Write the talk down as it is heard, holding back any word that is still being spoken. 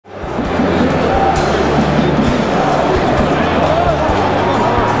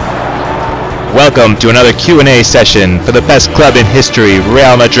Welcome to another Q&A session for the best club in history,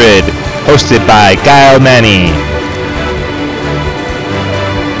 Real Madrid, hosted by Gael Manny.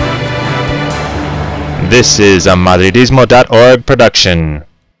 This is a Madridismo.org production.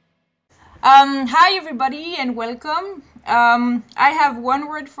 Hi everybody and welcome. I have one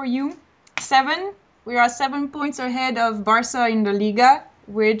word for you, 7. We are 7 points ahead of Barca in the Liga,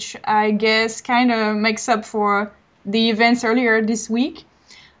 which I guess kind of makes up for the events earlier this week.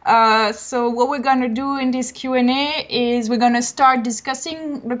 So what we're going to do in this Q&A is we're going to start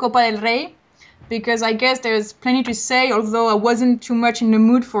discussing the Copa del Rey, because I guess there's plenty to say, although I wasn't too much in the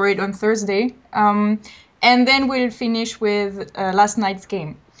mood for it on Thursday. And then we'll finish with last night's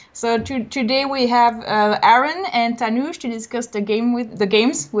game. So today we have Aaron and Tanush to discuss the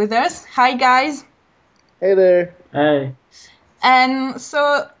games with us. Hi guys. Hey there. Hey. And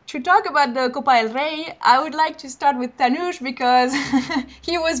so to talk about the Copa del Rey, I would like to start with Tanush because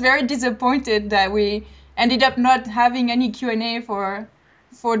he was very disappointed that we ended up not having any Q&A for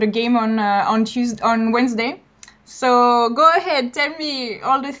the game on Wednesday. So go ahead, tell me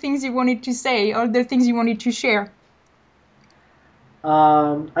all the things you wanted to say, all the things you wanted to share.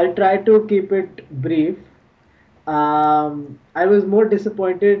 I'll try to keep it brief. I was more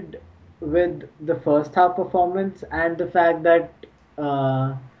disappointed with the first half performance and the fact that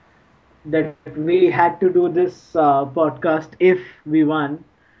we had to do this podcast if we won,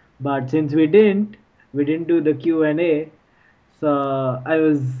 but since we didn't do the Q&A, so I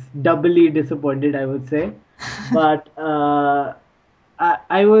was doubly disappointed, I would say. But I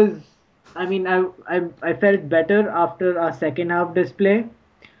felt better after our second half display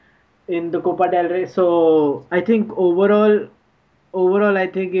in the Copa del Rey. So I think overall, I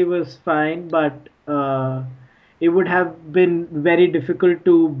think it was fine, but it would have been very difficult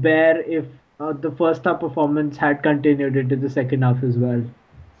to bear if the first half performance had continued into the second half as well.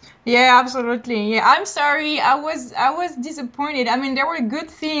 Yeah, absolutely. Yeah, I'm sorry. I was disappointed. I mean, there were good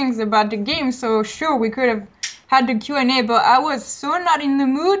things about the game, so sure we could have had the Q&A, but I was so not in the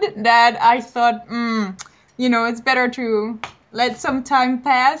mood that I thought, it's better to let some time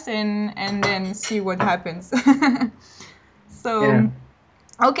pass and then see what happens. So, yeah.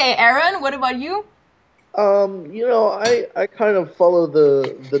 Okay, Aaron, what about you? I kind of follow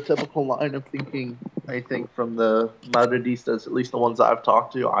the typical line of thinking. I think from the Madridistas, at least the ones I've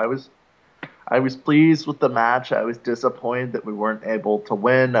talked to, I was pleased with the match. I was disappointed that we weren't able to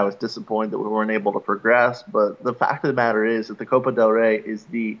win. I was disappointed that we weren't able to progress. But the fact of the matter is that the Copa del Rey is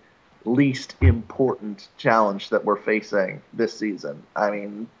the least important challenge that we're facing this season. I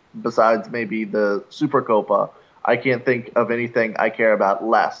mean, besides maybe the Super Copa, I can't think of anything I care about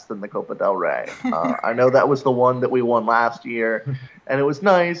less than the Copa del Rey. I know that was the one that we won last year, and it was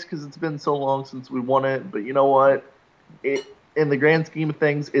nice because it's been so long since we won it. But you know what? In the grand scheme of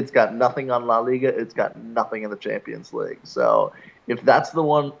things, it's got nothing on La Liga. It's got nothing in the Champions League. So if that's the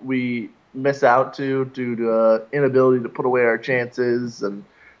one we miss out to due to inability to put away our chances and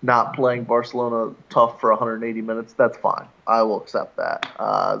not playing Barcelona tough for 180 minutes, that's fine. I will accept that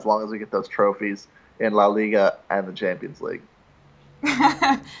as long as we get those trophies in La Liga and the Champions League.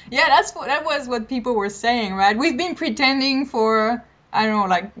 Yeah, that was what people were saying, right? We've been pretending for, I don't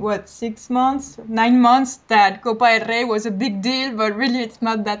know, 6 months, 9 months that Copa del Rey was a big deal, but really it's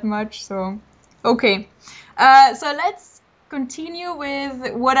not that much. So, okay. So let's continue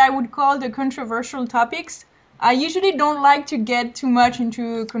with what I would call the controversial topics. I usually don't like to get too much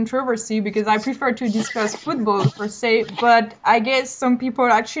into controversy because I prefer to discuss football per se, but I guess some people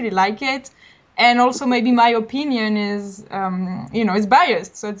actually like it. And also maybe my opinion is, is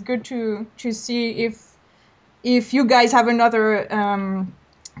biased. So it's good to see if you guys have another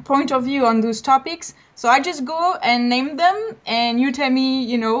point of view on those topics. So I just go and name them, and you tell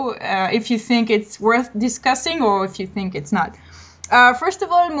me, if you think it's worth discussing or if you think it's not. First of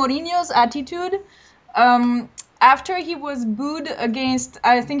all, Mourinho's attitude. After he was booed against,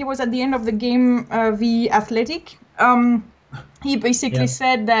 I think it was at the end of the game, the Athletic, he basically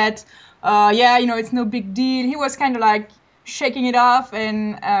said that, it's no big deal. He was kind of like shaking it off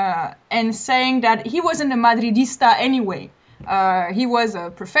and saying that he wasn't a Madridista anyway. He was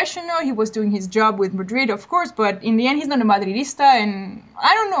a professional. He was doing his job with Madrid, of course, but in the end, he's not a Madridista. And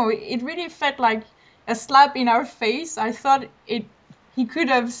I don't know, it really felt like a slap in our face. I thought he could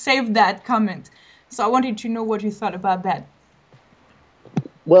have saved that comment. So I wanted to know what you thought about that.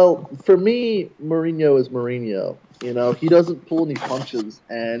 Well, for me, Mourinho is Mourinho. He doesn't pull any punches,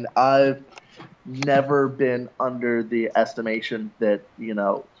 and I've never been under the estimation that,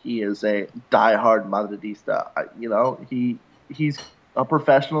 he is a diehard Madridista. He's a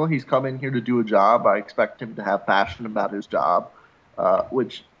professional. He's come in here to do a job. I expect him to have passion about his job,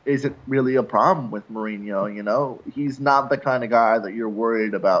 which isn't really a problem with Mourinho. He's not the kind of guy that you're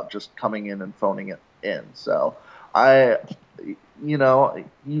worried about just coming in and phoning it in. So I, he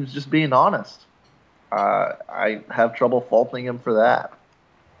was just being honest. I have trouble faulting him for that.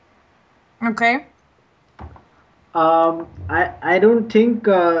 Okay. I don't think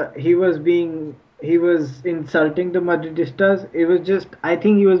he was insulting the Madridistas. It was just I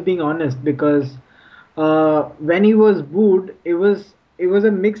think he was being honest because when he was booed, it was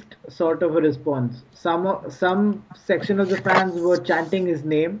a mixed sort of a response. Some section of the fans were chanting his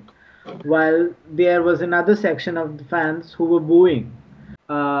name, while there was another section of the fans who were booing.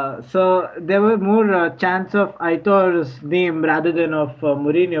 So there were more chants of Aitor's name rather than of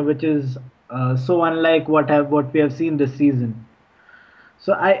Mourinho, which is so unlike what we have seen this season.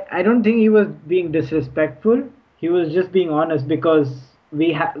 So I don't think he was being disrespectful. He was just being honest because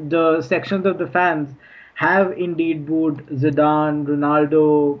the sections of the fans have indeed booed Zidane,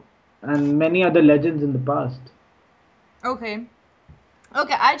 Ronaldo, and many other legends in the past. Okay.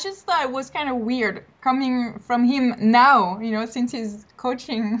 Okay, I just thought it was kind of weird coming from him now, since he's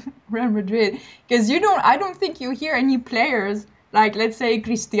coaching Real Madrid. Because I don't think you hear any players, like let's say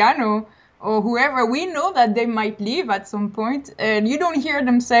Cristiano or whoever, we know that they might leave at some point, and you don't hear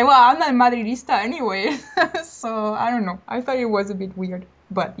them say, well, I'm not Madridista anyway. So, I don't know. I thought it was a bit weird,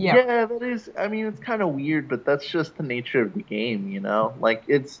 but yeah. Yeah, that is. I mean, it's kind of weird, but that's just the nature of the game. Like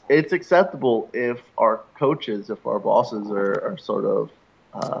it's acceptable if our coaches, if our bosses are sort of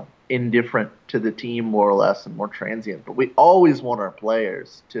indifferent to the team more or less and more transient. But we always want our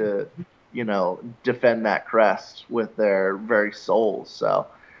players to, defend that crest with their very souls. So,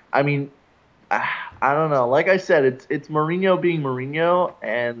 I mean, I don't know. Like I said, it's Mourinho being Mourinho,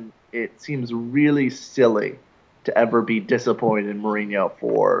 and it seems really silly to ever be disappointed in Mourinho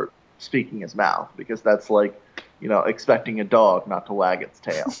for speaking his mouth, because that's like, expecting a dog not to wag its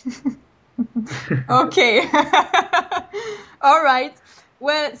tail. Okay. All right.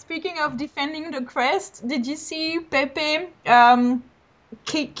 Well, speaking of defending the crest, did you see Pepe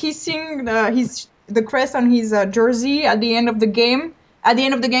kissing the crest on his jersey at the end of the game? At the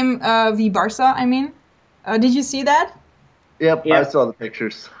end of the game, v Barca, I mean. Did you see that? Yep, I saw the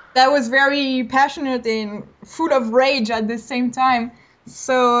pictures. That was very passionate and full of rage at the same time.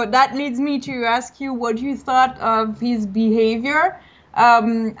 So that leads me to ask you what you thought of his behavior.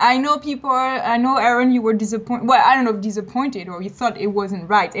 I know, Aaron, you were disappointed. Well, I don't know if disappointed or you thought it wasn't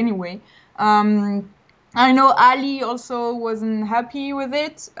right anyway. I know Ali also wasn't happy with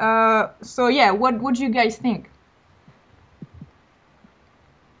it. So yeah, what would you guys think?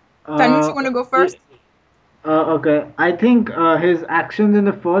 Tanis, you want to go first? Okay, I think his actions in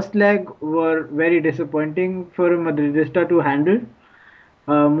the first leg were very disappointing for a Madridista to handle.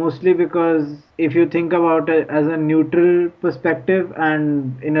 Mostly because if you think about it as a neutral perspective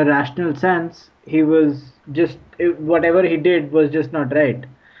and in a rational sense, he was just whatever he did was just not right.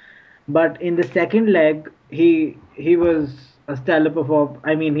 But in the second leg, he was a stellar performer.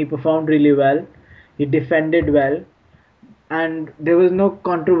 I mean, he performed really well. He defended well, and there was no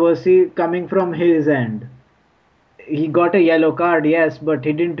controversy coming from his end. He got a yellow card, yes, but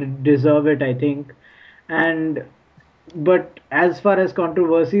he didn't deserve it, I think. And but as far as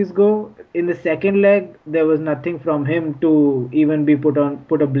controversies go, in the second leg there was nothing from him to even be put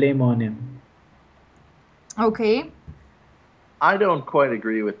a blame on him. Okay. I don't quite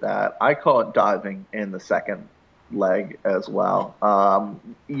agree with that. I call it diving in the second leg as well.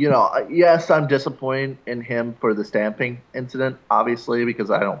 Yes, I'm disappointed in him for the stamping incident, obviously,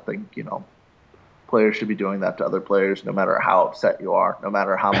 because I don't think, players should be doing that to other players, no matter how upset you are, no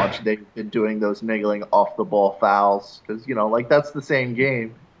matter how much they've been doing those niggling off the ball fouls. Because, that's the same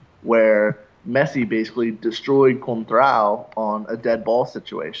game where Messi basically destroyed Contrao on a dead ball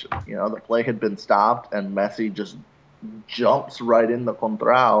situation. The play had been stopped and Messi just jumps right in the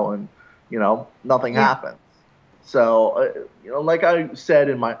Contrao and, nothing happens. So, like I said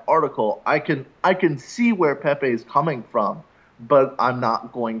in my article, I can see where Pepe is coming from, but I'm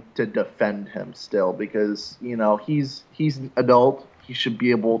not going to defend him still because he's an adult. He should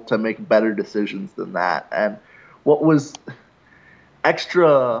be able to make better decisions than that. And what was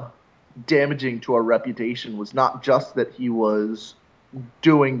extra damaging to our reputation was not just that he was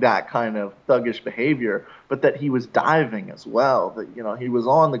doing that kind of thuggish behavior, but that he was diving as well. That he was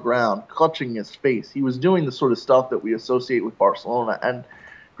on the ground, clutching his face. He was doing the sort of stuff that we associate with Barcelona. And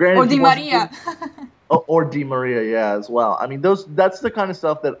granted, or Di Maria. Or Di Maria, yeah, as well. I mean, that's the kind of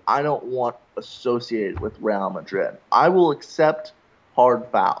stuff that I don't want associated with Real Madrid. I will accept hard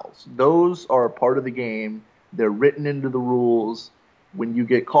fouls. Those are a part of the game. They're written into the rules. When you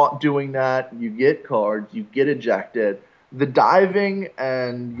get caught doing that, you get cards, you get ejected. the diving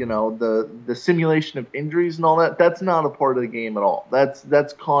and the simulation of injuries and all that, that's not a part of the game at all.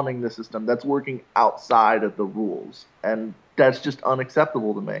 That's conning the system. That's working outside of the rules, and that's just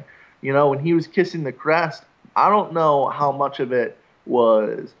unacceptable to me. When he was kissing the crest, I don't know how much of it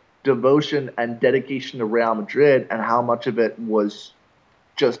was devotion and dedication to Real Madrid and how much of it was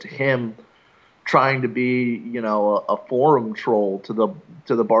just him trying to be, a forum troll to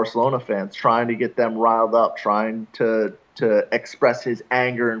the Barcelona fans, trying to get them riled up, trying to express his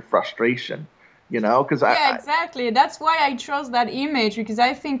anger and frustration, because exactly. That's why I chose that image, because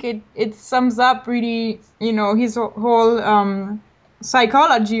I think it sums up really, his whole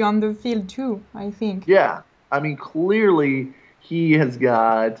psychology on the field too, I think. Yeah, I mean, clearly he has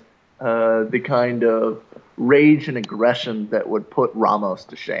got the kind of rage and aggression that would put Ramos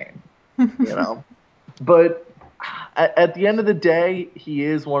to shame, But at the end of the day, he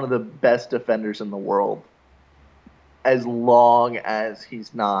is one of the best defenders in the world, as long as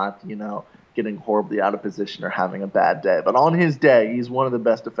he's not, getting horribly out of position or having a bad day. But on his day, he's one of the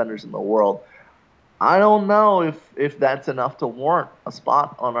best defenders in the world. I don't know if that's enough to warrant a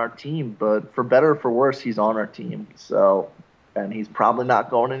spot on our team, but for better or for worse, he's on our team. So, and he's probably not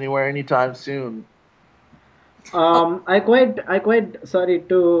going anywhere anytime soon. I quite sorry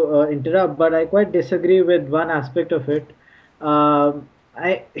to interrupt, but I quite disagree with one aspect of it.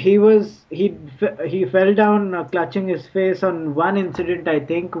 He fell down clutching his face on one incident, I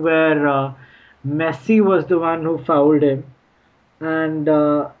think, where Messi was the one who fouled him, and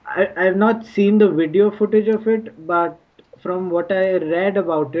I've not seen the video footage of it, but from what I read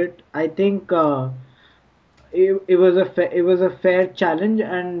about it, I think it was a fair challenge,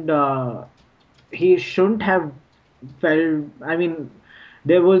 and he shouldn't have fell. I mean,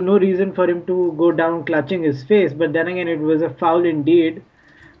 there was no reason for him to go down clutching his face, but then again, it was a foul indeed.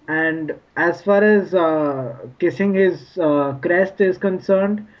 And as far as kissing his crest is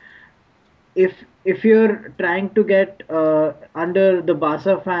concerned, if you're trying to get under the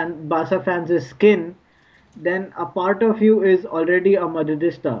Barca fans' skin, then a part of you is already a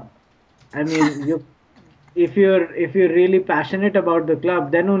Madridista. I mean, if you're really passionate about the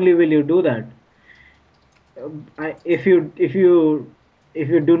club, then only will you do that. If you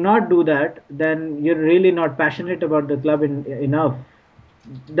do not do that, then you're really not passionate about the club enough.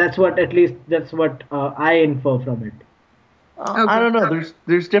 That's what I infer from it. I don't know.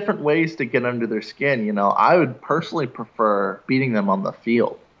 There's different ways to get under their skin. I would personally prefer beating them on the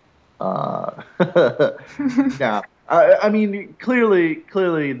field. Yeah. I mean,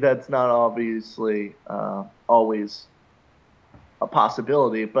 clearly, that's not obviously always a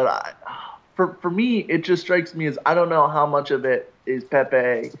possibility. But for me, it just strikes me as I don't know how much of it is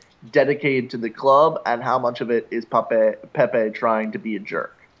Pepe dedicated to the club and how much of it is Pepe trying to be a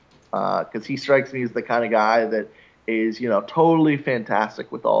jerk. Because he strikes me as the kind of guy that is, totally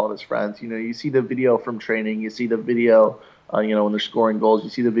fantastic with all of his friends. You see the video from training, you see the video, when they're scoring goals, you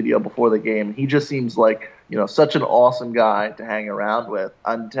see the video before the game. He just seems like, such an awesome guy to hang around with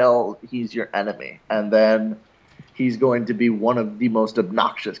until he's your enemy. And then he's going to be one of the most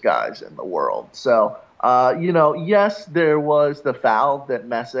obnoxious guys in the world. So, yes, there was the foul that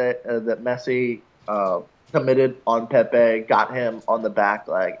Messi committed on Pepe, got him on the back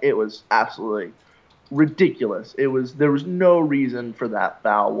leg. It was absolutely ridiculous. There was no reason for that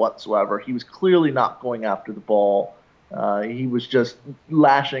foul whatsoever. He was clearly not going after the ball. He was just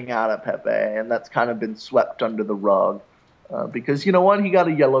lashing out at Pepe, and that's kind of been swept under the rug because you know what? He got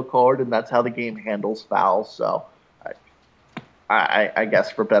a yellow card, and that's how the game handles fouls. So I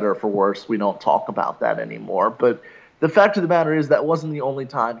guess for better or for worse, we don't talk about that anymore. But the fact of the matter is that wasn't the only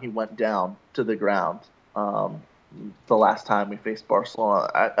time he went down to the ground. The last time we faced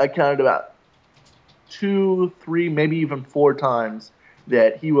Barcelona, I counted about 2, 3, maybe even 4 times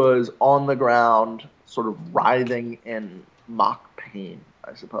that he was on the ground, sort of writhing in mock pain,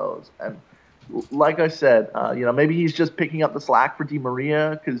 I suppose. And like I said, maybe he's just picking up the slack for Di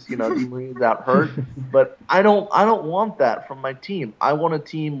Maria because Di Maria's out hurt. But I don't want that from my team. I want a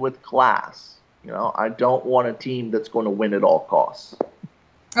team with class. I don't want a team that's going to win at all costs.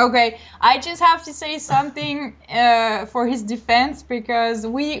 Okay, I just have to say something for his defense because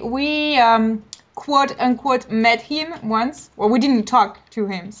we quote unquote met him once. Well, we didn't talk to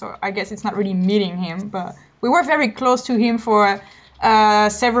him, so I guess it's not really meeting him, but we were very close to him for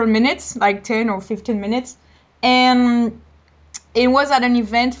several minutes, like 10 or 15 minutes, and it was at an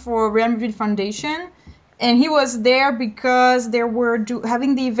event for Real Madrid Foundation, and he was there because they were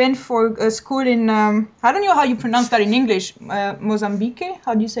having the event for a school in I don't know how you pronounce that in English, Mozambique.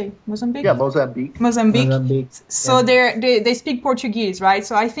 How do you say Mozambique? Yeah, Mozambique. So they speak Portuguese, right?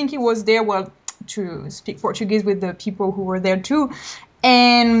 So I think he was there. Well, to speak Portuguese with the people who were there too,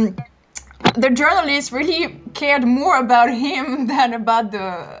 and the journalists really cared more about him than about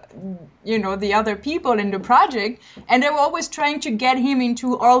the other people in the project, and they were always trying to get him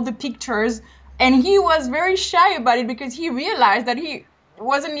into all the pictures, and he was very shy about it because he realized that he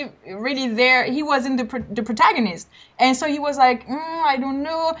wasn't really there. He wasn't the protagonist, and so he was like, I don't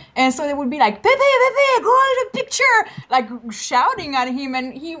know, and so they would be like, Pepe, go in the picture, like shouting at him,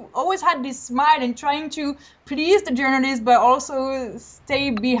 and he always had this smile and trying to please the journalist, but also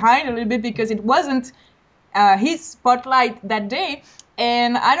stay behind a little bit because it wasn't his spotlight that day.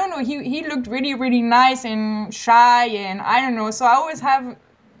 And I don't know, he looked really, really nice and shy, and I don't know, so I always have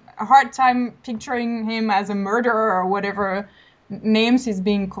a hard time picturing him as a murderer or whatever names he's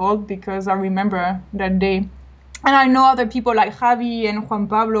being called, because I remember that day. And I know other people like Javi and Juan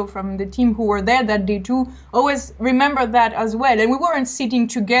Pablo from the team who were there that day too always remember that as well. And we weren't sitting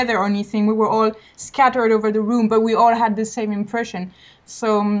together or anything. We were all scattered over the room, but we all had the same impression.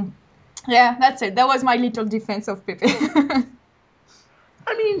 So, yeah, that's it. That was my little defense of Pepe.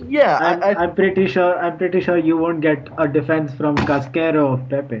 I mean, yeah, I'm pretty sure you won't get a defense from Casquero of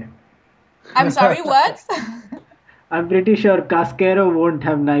Pepe. I'm sorry, what? I'm pretty sure Casquero won't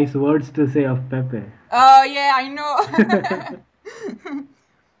have nice words to say of Pepe. Oh, yeah, I know.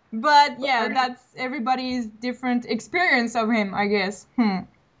 But yeah, that's everybody's different experience of him, I guess.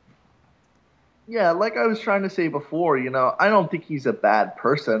 Yeah, like I was trying to say before, I don't think he's a bad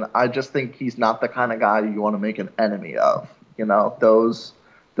person. I just think he's not the kind of guy you want to make an enemy of. What was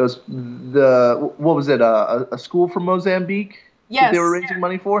it? A school from Mozambique Yes. that they were raising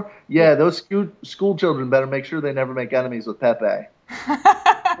money for? Yeah, those school children better make sure they never make enemies with Pepe. No,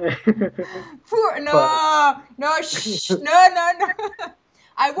 shh, no.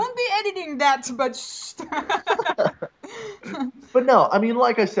 I won't be editing that, but shh. But no, I mean,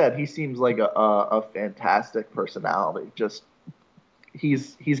 like I said, he seems like a fantastic personality. Just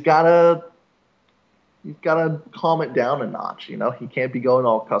he's gotta calm it down a notch. He can't be going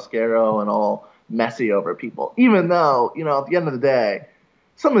all Casquero and all messy over people. Even though, at the end of the day,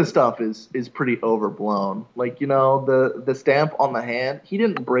 some of his stuff is pretty overblown. Like, the stamp on the hand, he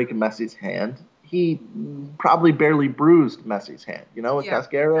didn't break Messi's hand. He probably barely bruised Messi's hand. With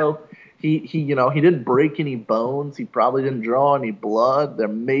Casquero, he didn't break any bones. He probably didn't draw any blood. There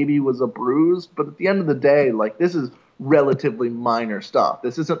maybe was a bruise, but at the end of the day, like, this is relatively minor stuff.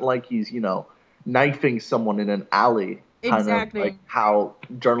 This isn't like he's, knifing someone in an alley, kind of like how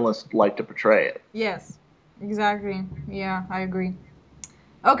journalists like to portray it. Yes, exactly. Yeah, I agree.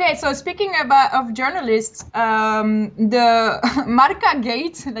 Okay, so speaking of journalists, the Marca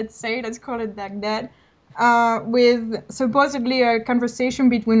Gate, let's call it like that, with supposedly a conversation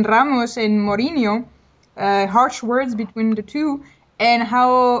between Ramos and Mourinho, harsh words between the two, and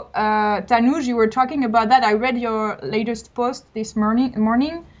how Tanuj, you were talking about that. I read your latest post this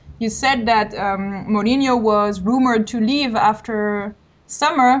morning. You said that Mourinho was rumored to leave after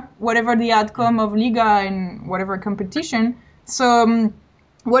summer, whatever the outcome of Liga and whatever competition. So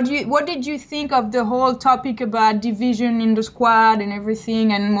what did you think of the whole topic about division in the squad and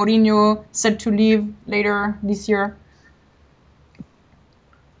everything, and Mourinho set to leave later this year?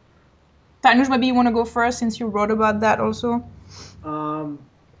 Tanuj, maybe you want to go first since you wrote about that also.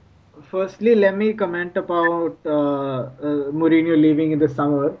 Firstly, let me comment about Mourinho leaving in the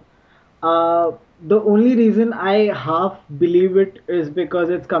summer. The only reason I half believe it is because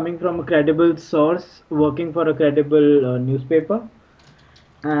it's coming from a credible source working for a credible newspaper,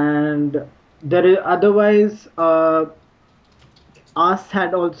 and there is otherwise us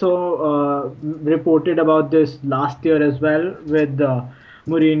had also reported about this last year as well, with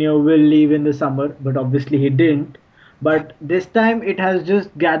Mourinho will leave in the summer, but obviously he didn't. But this time it has just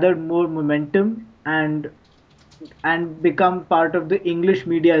gathered more momentum and become part of the English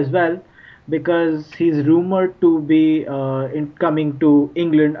media as well, because he's rumored to be coming to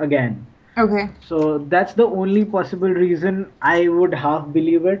England again. Okay. So that's the only possible reason I would half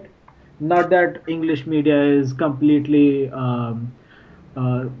believe it. Not that English media is completely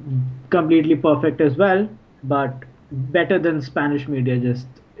completely perfect as well, but better than Spanish media, just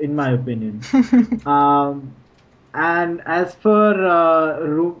in my opinion. And as for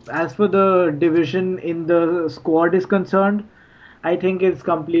the division in the squad is concerned, I think it's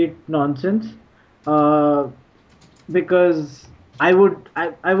complete nonsense. Because I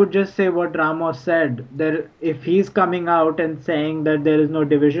would just say what Ramos said. There, if he's coming out and saying that there is no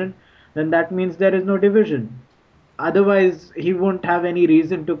division, then that means there is no division. Otherwise, he won't have any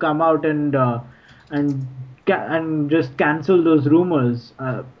reason to come out and just cancel those rumors.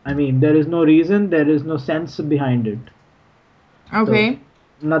 I mean, there is no reason, there is no sense behind it. Okay.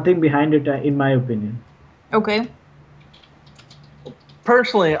 So, nothing behind it, in my opinion. Okay.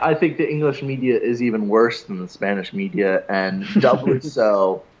 Personally, I think the English media is even worse than the Spanish media, and doubly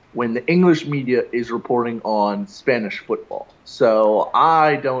so when the English media is reporting on Spanish football. So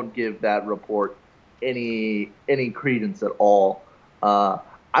I don't give that report any credence at all. Uh,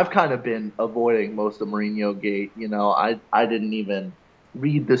 I've kind of been avoiding most of Mourinho Gate. I didn't even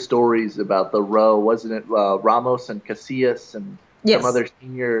read the stories about the row. Wasn't it Ramos and Casillas and some Yes. other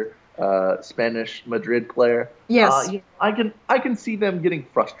senior Spanish Madrid player? Yes. I can see them getting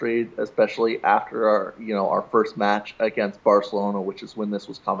frustrated, especially after our first match against Barcelona, which is when this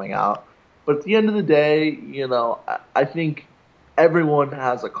was coming out. But at the end of the day, I think everyone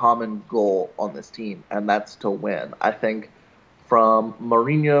has a common goal on this team, and that's to win. I think from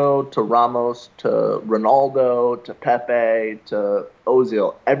Mourinho to Ramos to Ronaldo to Pepe to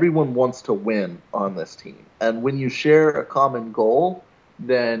Ozil, everyone wants to win on this team. And when you share a common goal,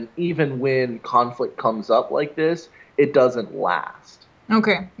 then even when conflict comes up like this, it doesn't last.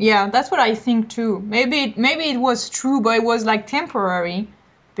 Okay. Yeah, that's what I think too. Maybe it was true, but it was like temporary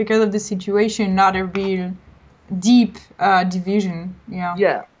because of the situation, not a real deep division. Yeah.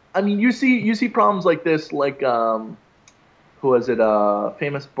 Yeah. I mean, you see problems like this, like who was it?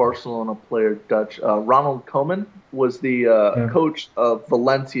 Famous Barcelona player, Dutch. Ronald Koeman was the Yeah. coach of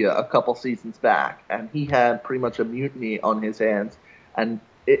Valencia a couple seasons back, and he had pretty much a mutiny on his hands, and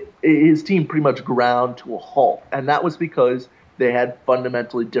his team pretty much ground to a halt, and that was because they had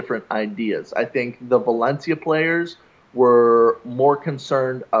fundamentally different ideas. I think the Valencia players were more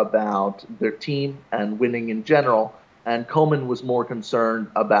concerned about their team and winning in general, and Coleman was more concerned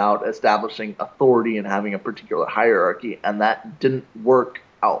about establishing authority and having a particular hierarchy, and that didn't work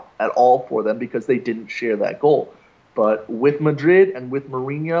out at all for them because they didn't share that goal. But with Madrid and with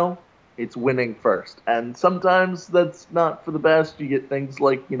Mourinho, it's winning first. And sometimes that's not for the best. You get things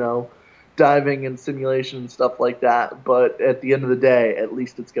like, diving and simulation and stuff like that. But at the end of the day, at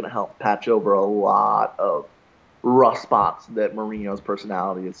least it's going to help patch over a lot of rough spots that Mourinho's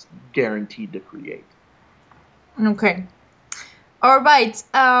personality is guaranteed to create. Okay. All right.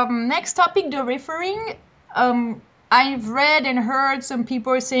 Next topic, the refereeing. I've read and heard some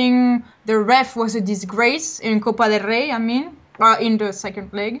people saying the ref was a disgrace in Copa del Rey. I mean, in the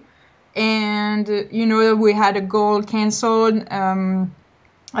second leg, and we had a goal cancelled,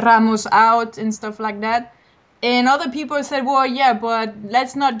 Ramos out and stuff like that. And other people said, well, yeah, but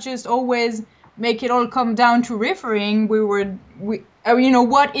let's not just always make it all come down to refereeing. What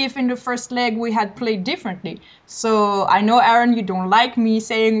if in the first leg we had played differently? So I know, Aaron, you don't like me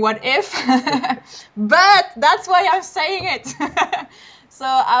saying what if, but that's why I'm saying it. So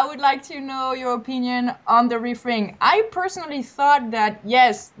I would like to know your opinion on the refereeing. I personally thought that,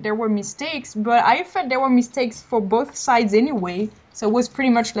 yes, there were mistakes, but I felt there were mistakes for both sides anyway. So it was pretty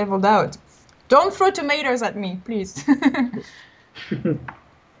much leveled out. Don't throw tomatoes at me, please.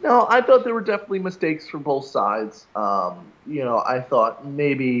 No, I thought there were definitely mistakes from both sides. I thought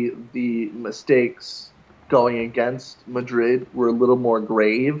maybe the mistakes going against Madrid were a little more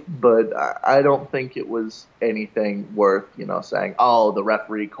grave, but I don't think it was anything worth, saying, oh, the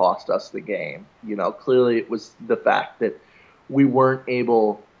referee cost us the game. Clearly it was the fact that we weren't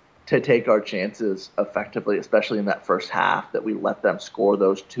able to take our chances effectively, especially in that first half, that we let them score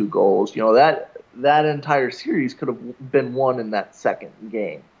those two goals. That entire series could have been won in that second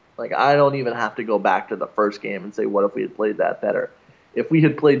game. Like, I don't even have to go back to the first game and say, what if we had played that better? If we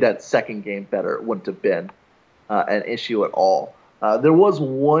had played that second game better, it wouldn't have been an issue at all. There was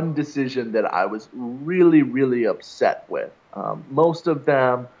one decision that I was really, really upset with. Most of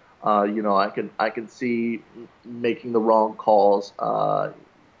them, I can see making the wrong calls.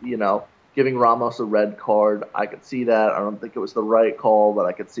 Giving Ramos a red card, I could see that. I don't think it was the right call, but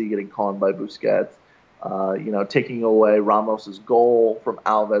I could see getting conned by Busquets. Taking away Ramos's goal from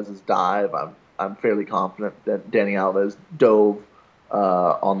Alves's dive. I'm fairly confident that Dani Alves dove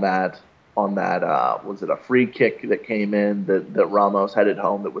on that. Was it a free kick that came in that Ramos headed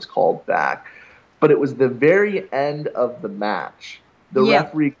home that was called back? But it was the very end of the match. The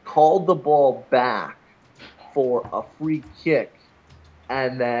referee called the ball back for a free kick,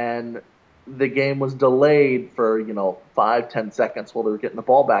 and then the game was delayed for 5-10 seconds while they were getting the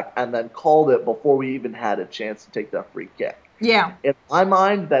ball back, and then called it before we even had a chance to take that free kick. Yeah. In my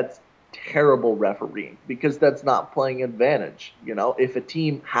mind, that's terrible refereeing because that's not playing advantage. If a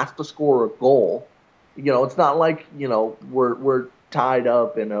team has to score a goal, it's not like we're tied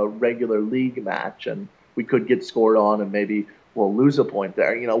up in a regular league match and we could get scored on and maybe we'll lose a point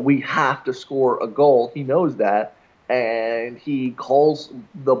there. We have to score a goal. He knows that. And he calls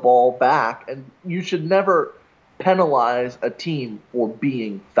the ball back, and you should never penalize a team for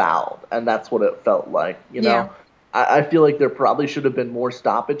being fouled, and that's what it felt like. You Yeah. know, I feel like there probably should have been more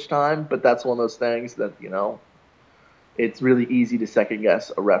stoppage time, but that's one of those things that, it's really easy to second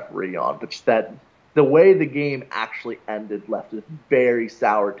guess a referee on. But just that the way the game actually ended left a very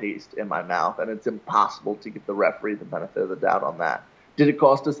sour taste in my mouth, and it's impossible to give the referee the benefit of the doubt on that. Did it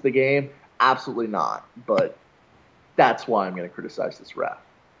cost us the game? Absolutely not. But that's why I'm going to criticize this ref.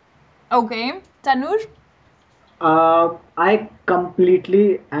 Okay, Tanuj? I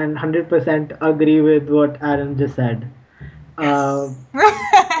completely and 100% agree with what Aaron just said. Uh,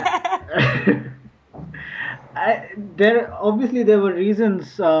 there were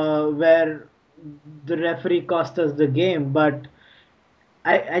reasons where the referee cost us the game, but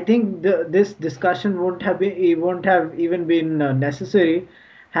I think this discussion won't have even been necessary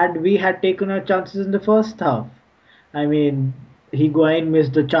had we had taken our chances in the first half. I mean, Higuain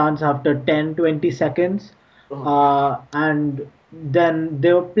missed the chance after 10, 20 seconds, and then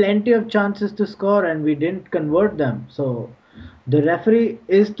there were plenty of chances to score, and we didn't convert them. So the referee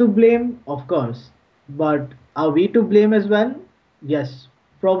is to blame, of course, but are we to blame as well? Yes,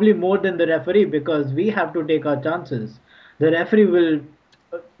 probably more than the referee because we have to take our chances. The referee will,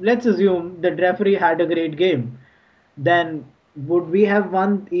 let's assume that referee had a great game. Then would we have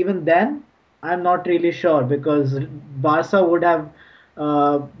won even then? I'm not really sure because Barca would have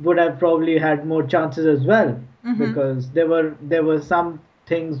probably had more chances as well because there were some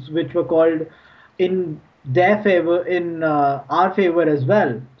things which were called in their favor in our favor as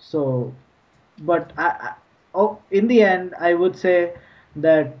well. So, but in the end, I would say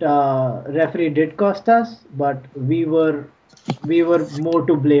that referee did cost us, but we were more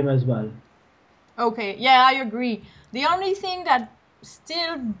to blame as well. Okay, yeah, I agree. The only thing that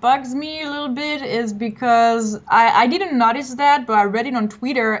still bugs me a little bit is because I didn't notice that, but I read it on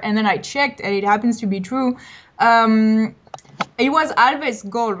Twitter and then I checked and it happens to be true. It was Alves'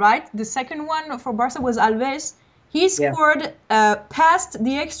 goal, right? The second one for Barca was Alves. He scored past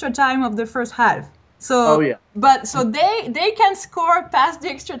the extra time of the first half. So, they can score past the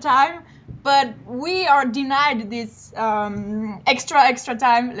extra time, but we are denied this extra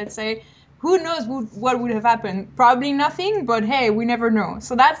time, let's say. Who knows what would have happened? Probably nothing, but hey, we never know.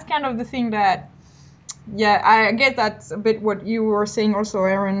 So that's kind of the thing that, yeah, I guess that's a bit what you were saying also,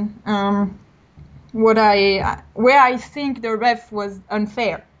 Aaron. Where I think the ref was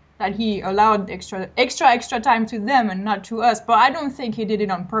unfair, that he allowed extra time to them and not to us. But I don't think he did it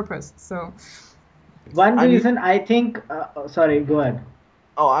on purpose. So one reason I think, sorry, go ahead.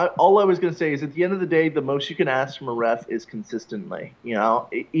 All I was going to say is at the end of the day, the most you can ask from a ref is consistently.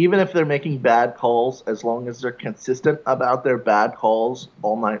 Even if they're making bad calls, as long as they're consistent about their bad calls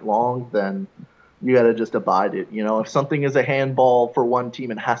all night long, then you got to just abide it. If something is a handball for one team,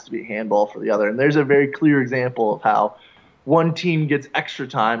 it has to be a handball for the other. And there's a very clear example of how one team gets extra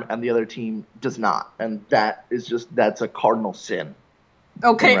time and the other team does not. And that's a cardinal sin.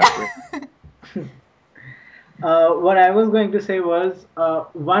 Okay. What I was going to say was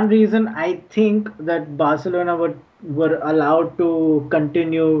one reason I think that Barcelona were allowed to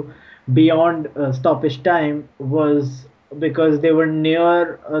continue beyond stoppage time was because they were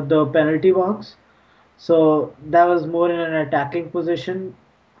near the penalty box. So that was more in an attacking position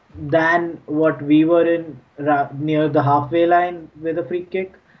than what we were in near the halfway line with a free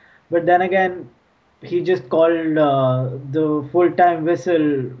kick. But then again, he just called the full time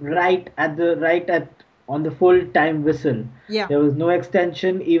whistle right at on the full time whistle. Yeah. There was no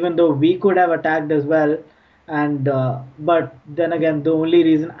extension, even though we could have attacked as well. And but then again, the only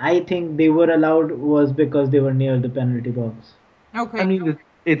reason I think they were allowed was because they were near the penalty box. Okay. I mean,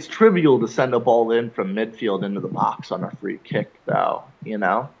 it's trivial to send a ball in from midfield into the box on a free kick, though.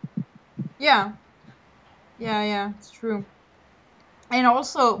 Yeah. Yeah, it's true. And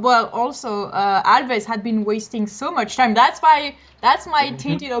also, Alves had been wasting so much time. That's my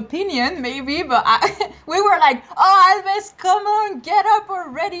tainted opinion, maybe. But we were like, "Oh, Alves, come on, get up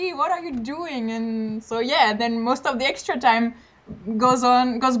already! What are you doing?" And so yeah, then most of the extra time goes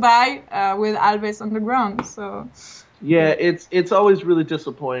by with Alves on the ground. So yeah, it's always really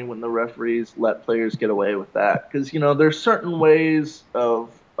disappointing when the referees let players get away with that because there's certain ways of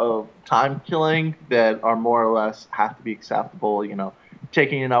time killing that are more or less have to be acceptable.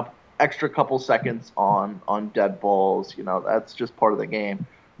 Taking an extra couple seconds on dead balls, that's just part of the game.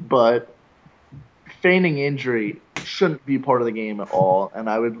 But feigning injury shouldn't be part of the game at all. And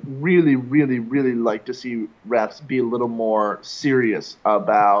I would really, really, really like to see refs be a little more serious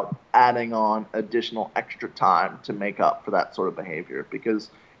about adding on additional extra time to make up for that sort of behavior because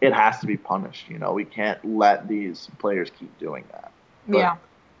it has to be punished. We can't let these players keep doing that. But yeah.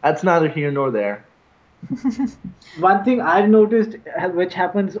 That's neither here nor there. One thing I've noticed, which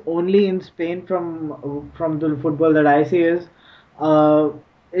happens only in Spain from the football that I see, uh,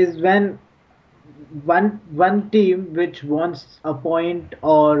 is when one team which wants a point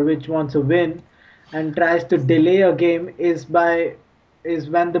or which wants a win and tries to delay a game is when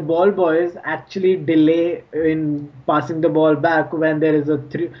the ball boys actually delay in passing the ball back when there is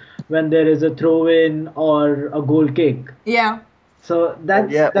when there is a throw in or a goal kick. Yeah. So Oh,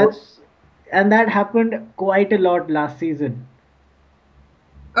 yeah. that's and that happened quite a lot last season.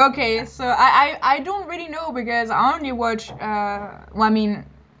 Okay, so I don't really know because I only watch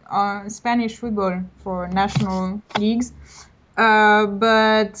Spanish football for national leagues.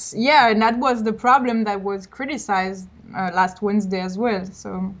 But yeah, and that was the problem that was criticized last Wednesday as well.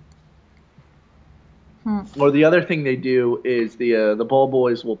 So Or the other thing they do is the ball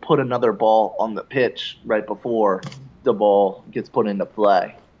boys will put another ball on the pitch right before the ball gets put into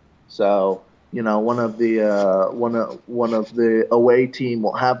play. So one of the away team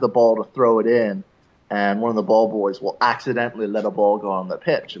will have the ball to throw it in, and one of the ball boys will accidentally let a ball go on the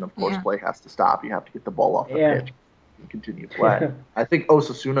pitch, and of course yeah. play has to stop. You have to get the ball off the Yeah. pitch and continue play. I think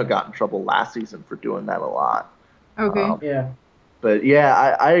Osasuna got in trouble last season for doing that a lot. Okay. Yeah. But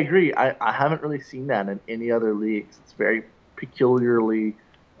yeah, I agree. I haven't really seen that in any other leagues. It's very peculiarly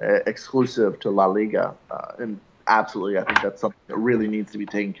exclusive to La Liga, and absolutely, I think that's something that really needs to be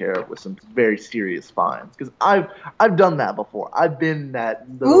taken care of with some very serious fines. Because I've done that before. I've been that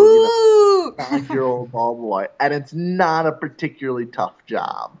little Ooh! 9-year-old ball boy, and it's not a particularly tough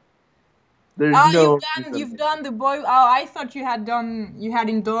job. There's Oh, no you've reason. done the boy. Oh, I thought you had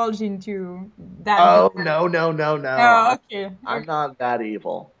indulged into that. Oh no! Oh, okay. I'm not that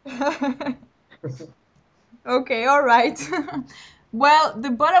evil. Okay, all right. Well, the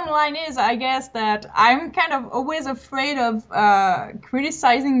bottom line is, I guess, that I'm kind of always afraid of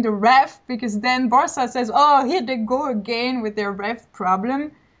criticizing the ref because then Barca says, oh, here they go again with their ref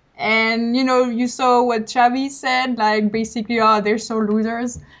problem. And, you saw what Xavi said, like basically, oh, they're so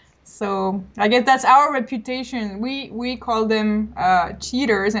losers. So I guess that's our reputation. We call them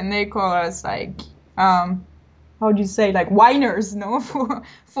cheaters and they call us like, how do you say, like whiners, no,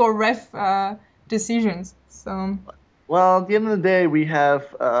 for ref decisions. So Well, at the end of the day, we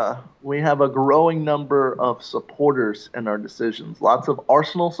have a growing number of supporters in our decisions. Lots of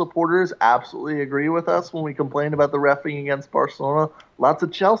Arsenal supporters absolutely agree with us when we complain about the refereeing against Barcelona. Lots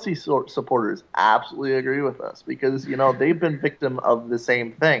of Chelsea supporters absolutely agree with us because they've been victim of the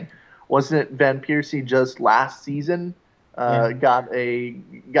same thing. Wasn't it Van Persie just last season Yeah. got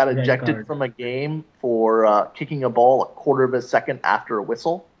ejected card. from a game for kicking a ball a quarter of a second after a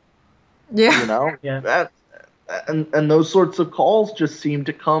whistle? yeah, Yeah. That and those sorts of calls just seem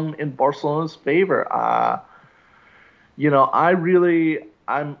to come in Barcelona's favor. I'm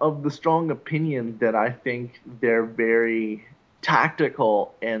of the strong opinion that I think they're very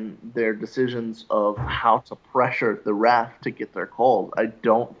tactical in their decisions of how to pressure the ref to get their calls. I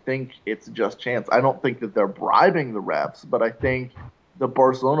don't think it's just chance. I don't think that they're bribing the refs, but I think the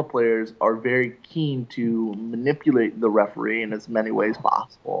Barcelona players are very keen to manipulate the referee in as many ways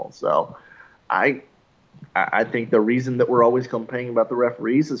possible. So I I think the reason that we're always complaining about the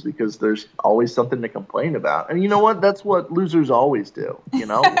referees is because there's always something to complain about. And you know what? That's what losers always do,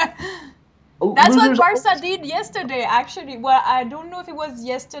 that's what Losers Barca did yesterday. Actually, well, I don't know if it was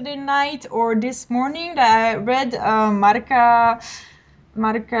yesterday night or this morning that I read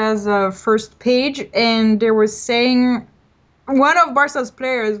Marca's first page, and they were saying one of Barca's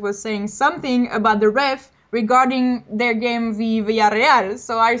players was saying something about the ref regarding their game v Villarreal.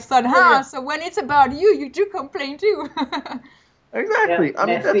 So I thought, yeah. so when it's about you, you do complain too. Yeah. Exactly. I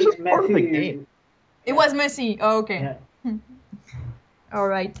mean, that's just part of the game. It was Messi. Oh, okay. Yeah. All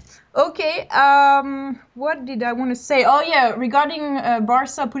right. Okay. What did I want to say? Oh, yeah. Regarding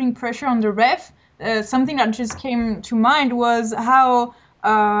Barca putting pressure on the ref, something that just came to mind was how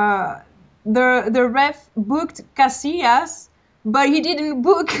the ref booked Casillas, but he didn't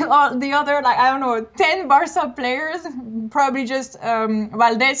book all the other, like, I don't know, 10 Barca players. Probably just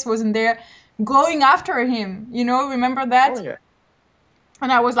Valdez wasn't there going after him. Remember that? Oh, yeah.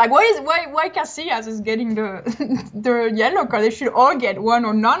 And I was like, why Casillas is getting the the yellow card? They should all get one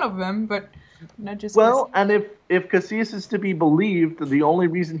or none of them, but not just Well, Casillas. and if Casillas is to be believed, the only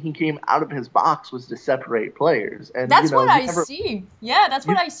reason he came out of his box was to separate players. And That's what I never, see. Yeah, that's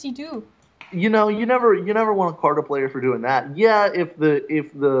what you, I see too. you never want to card a player for doing that. Yeah, if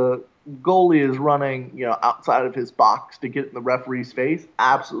the goalie is running, outside of his box to get in the referee's face,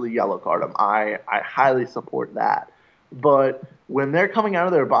 absolutely yellow card him. I highly support that. But when they're coming out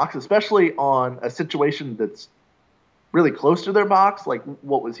of their box, especially on a situation that's really close to their box. Like,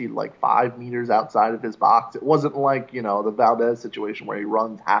 what was he, like 5 meters outside of his box? It wasn't like, the Valdez situation where he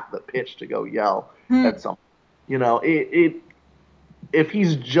runs half the pitch to go yell at someone. If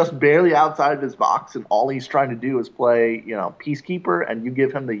he's just barely outside of his box and all he's trying to do is play, peacekeeper, and you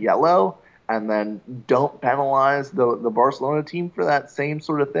give him the yellow and then don't penalize the Barcelona team for that same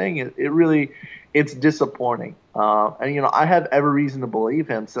sort of thing, it's disappointing. And I have every reason to believe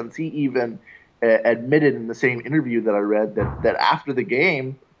him, since he even admitted in the same interview that I read that after the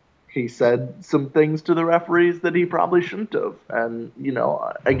game he said some things to the referees that he probably shouldn't have. And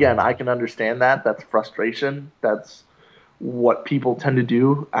again, I can understand that. That's frustration. That's what people tend to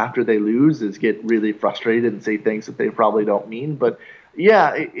do after they lose, is get really frustrated and say things that they probably don't mean. But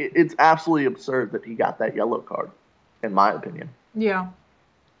yeah, it's absolutely absurd that he got that yellow card, in my opinion. Yeah.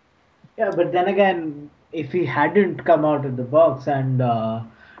 Yeah, but then again, if he hadn't come out of the box and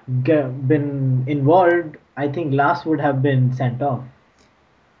been involved, I think Last would have been sent off.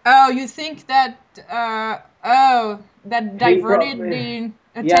 Oh, you think that? That diverted the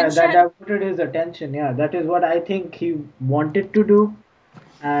attention? Yeah, that diverted his attention. Yeah, that is what I think he wanted to do,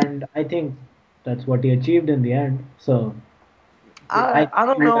 and I think that's what he achieved in the end. So I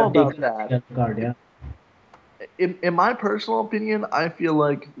don't know about that. Card, yeah. In my personal opinion, I feel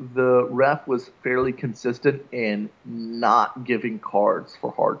like the ref was fairly consistent in not giving cards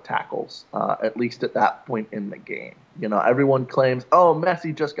for hard tackles, at least at that point in the game. Everyone claims, oh,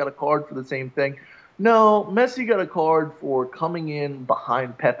 Messi just got a card for the same thing. No, Messi got a card for coming in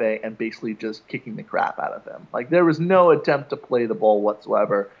behind Pepe and basically just kicking the crap out of him. Like, there was no attempt to play the ball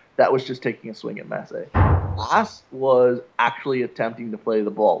whatsoever. That was just taking a swing at Messi. Last was actually attempting to play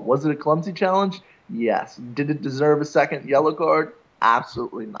the ball. Was it a clumsy challenge? Yes. Did it deserve a second yellow card?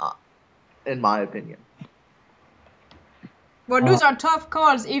 Absolutely not, in my opinion. Well, those are tough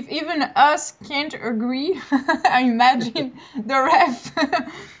calls. If even us can't agree, I imagine the ref.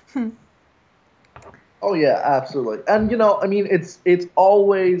 Oh yeah, absolutely. And it's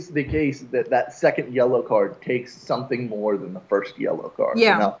always the case that second yellow card takes something more than the first yellow card.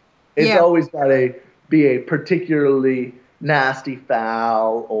 Yeah. It's always got to be a particularly nasty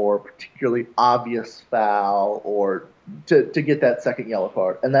foul or particularly obvious foul or to get that second yellow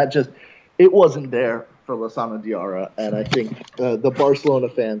card. And that it wasn't there for Lozano Diarra. And I think the Barcelona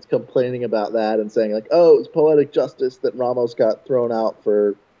fans complaining about that and saying like, oh, it was poetic justice that Ramos got thrown out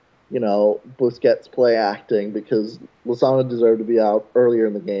for Busquets play acting because Lozano deserved to be out earlier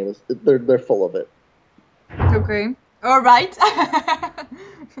in the game. They're full of it. Okay. All right.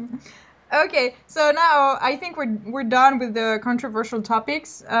 Okay. So now I think we're done with the controversial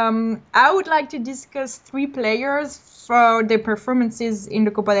topics. I would like to discuss 3 players for their performances in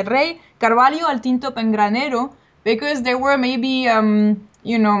the Copa del Rey: Carvalho, Altintop, and Granero, because they were maybe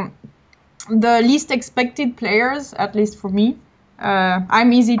the least expected players, at least for me.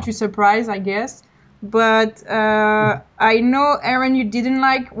 I'm easy to surprise, I guess. But I know, Aaron, you didn't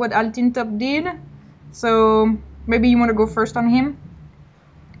like what Altintop did. So maybe you want to go first on him?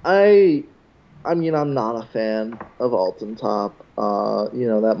 I mean, I'm not a fan of Altintop.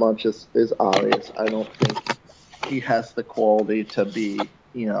 That much is obvious. I don't think he has the quality to be,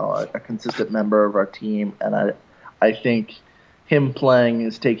 a consistent member of our team. And I think him playing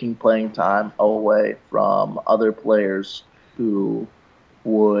is taking playing time away from other players who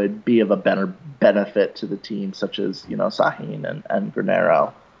would be of a better benefit to the team, such as, Sahin and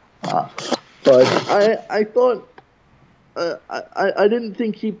Granero. But I thought I didn't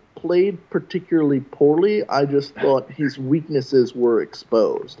think he played particularly poorly. I just thought his weaknesses were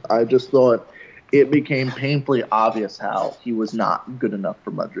exposed. I just thought it became painfully obvious how he was not good enough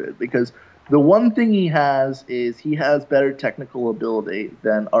for Madrid, because the one thing he has is he has better technical ability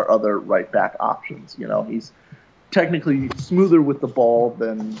than our other right back options. He's technically smoother with the ball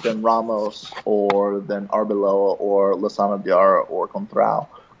than Ramos or than Arbeloa or Lozano Diarra or Contrao,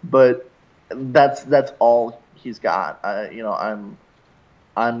 but that's all he's got. I'm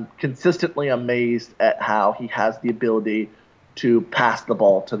consistently amazed at how he has the ability to pass the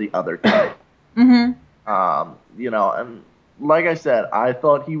ball to the other team. Mm-hmm. And like I said, I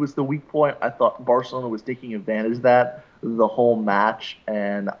thought he was the weak point. I thought Barcelona was taking advantage of that the whole match,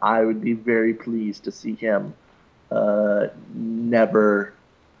 and I would be very pleased to see him never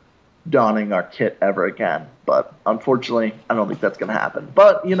donning our kit ever again. But unfortunately, I don't think that's going to happen.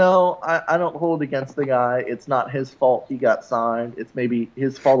 But, I don't hold against the guy. It's not his fault he got signed. It's maybe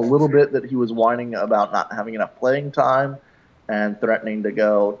his fault a little bit that he was whining about not having enough playing time and threatening to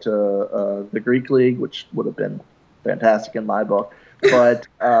go to the Greek League, which would have been fantastic in my book. But,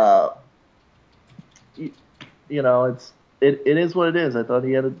 it is what it is. I thought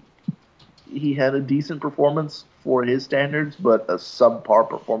he had he had a decent performance for his standards, but a subpar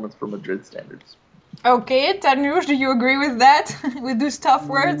performance for Madrid standards. Okay, Tanush, do you agree with that? With those tough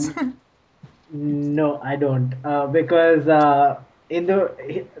words? No, I don't. Because in the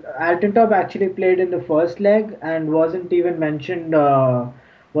Altintop actually played in the first leg and wasn't even mentioned,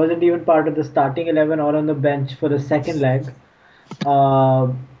 wasn't even part of the starting 11 or on the bench for the second leg. Uh,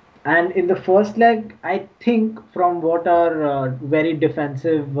 and in the first leg, I think from what our very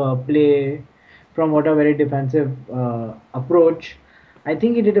defensive play, from what our very defensive approach, I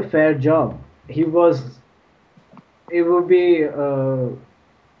think he did a fair job. He was, it would be,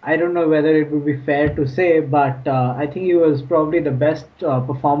 I don't know whether it would be fair to say, but I think he was probably the best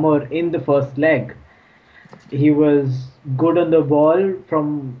performer in the first leg. He was good on the ball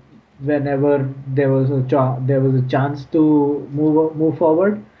from whenever there was a chance to move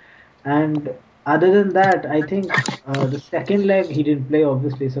forward. And other than that, I think the second leg he didn't play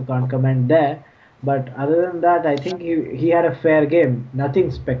obviously, so can't comment there. But other than that, I think he had a fair game. Nothing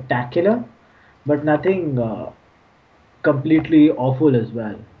spectacular, but nothing completely awful as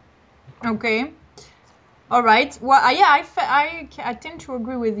well. Okay. All right. Well, yeah, I tend to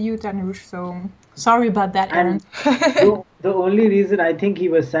agree with you, Tanush. So sorry about that, Aaron. And the only reason I think he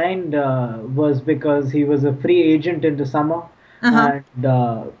was signed was because he was a free agent in the summer, Uh-huh.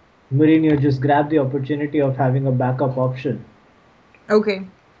 and Mourinho just grabbed the opportunity of having a backup option. Okay.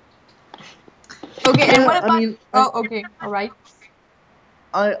 Okay, and Yeah, what I about? mean, Oh, okay. All right.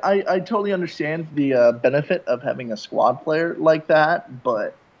 I totally understand the benefit of having a squad player like that,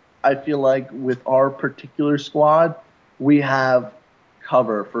 but I feel like with our particular squad, we have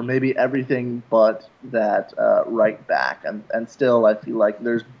cover for maybe everything but that right back, and still I feel like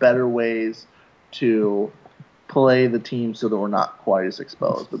there's better ways to play the team so that we're not quite as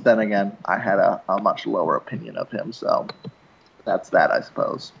exposed. But then again, I had a much lower opinion of him, so that's that, I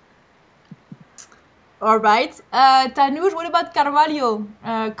suppose. All right. Tanush, what about Carvalho?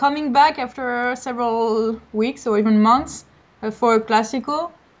 Coming back after several weeks or even months for a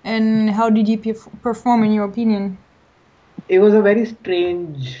Clásico, and how did he perform in your opinion? It was a very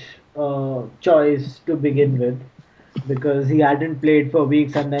strange choice to begin with because he hadn't played for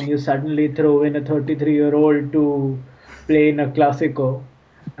weeks, and then you suddenly throw in a 33-year-old to play in a Clásico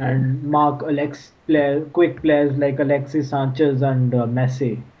and mark quick players like Alexis Sanchez and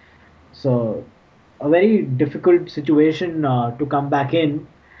Messi. So a very difficult situation to come back in.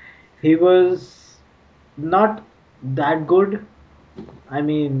 He was not that good. I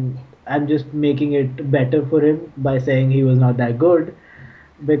mean, I'm just making it better for him by saying he was not that good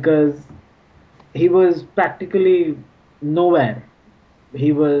because he was practically nowhere.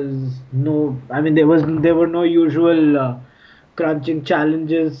 He was no. I mean, there were no usual crunching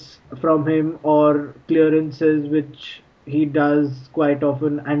challenges from him or clearances, which he does quite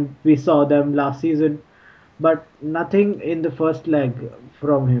often, and we saw them last season. But nothing in the first leg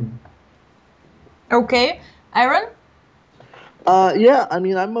from him. Okay, Aaron. Yeah, I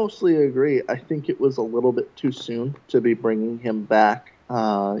mean, I mostly agree. I think it was a little bit too soon to be bringing him back.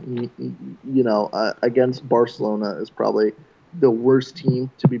 Against Barcelona is probably the worst team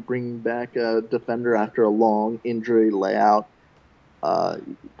to be bringing back a defender after a long injury layout. Uh,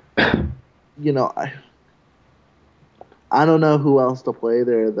 you know, I don't know who else to play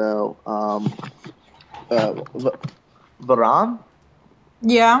there though. Varane?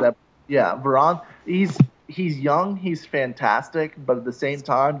 Yeah. Yeah, Varane. He's young. He's fantastic, but at the same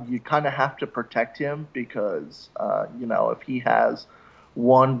time, you kind of have to protect him because if he has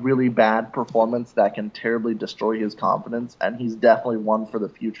one really bad performance, that can terribly destroy his confidence. And he's definitely one for the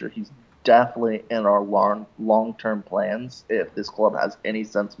future. He's definitely in our long term plans if this club has any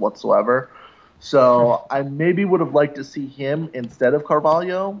sense whatsoever. So I maybe would have liked to see him instead of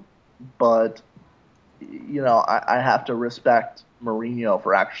Carvalho, but I have to respect Mourinho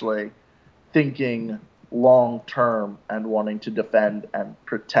for actually thinking long term and wanting to defend and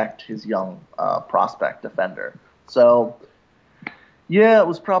protect his young prospect defender. So, yeah, it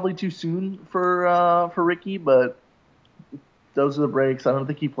was probably too soon for Ricky, but those are the breaks. I don't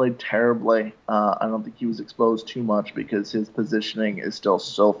think he played terribly. I don't think he was exposed too much because his positioning is still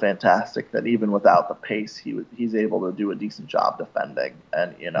so fantastic that even without the pace, he's able to do a decent job defending.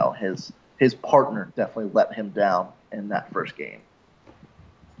 And his partner definitely let him down in that first game.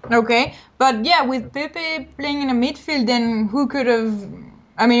 Okay, but yeah, with Pepe playing in a midfield, then who could have?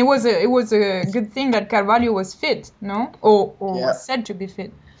 I mean, it was a good thing that Carvalho was fit, no, or Yeah. was said to be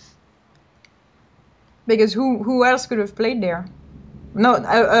fit, because who else could have played there? No,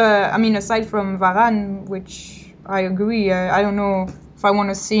 I mean aside from Varane, which I agree. I don't know if I want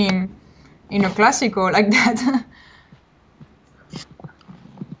to see him in a Clásico like that.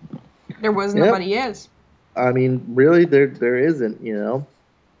 There was Yep. nobody else. I mean, really, there isn't.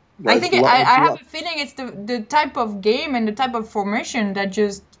 I think I have a feeling it's the type of game and the type of formation that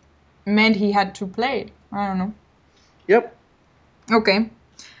just meant he had to play. I don't know. Yep. Okay,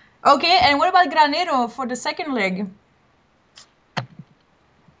 and what about Granero for the second leg?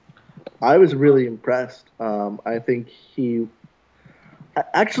 I was really impressed. I think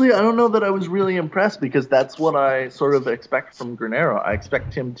actually, I don't know that I was really impressed because that's what I sort of expect from Granero. I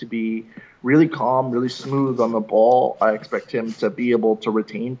expect him to be really calm, really smooth on the ball. I expect him to be able to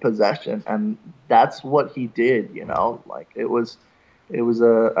retain possession, and that's what he did. Like it was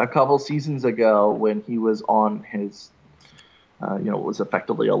a couple seasons ago when he was on his, was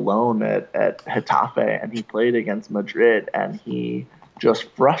effectively alone at Getafe, and he played against Madrid, and he just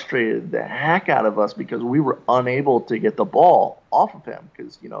frustrated the heck out of us because we were unable to get the ball off of him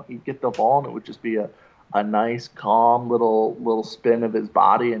because, he'd get the ball and it would just be a nice, calm little spin of his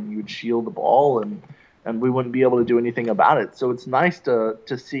body and he would shield the ball and we wouldn't be able to do anything about it. So it's nice to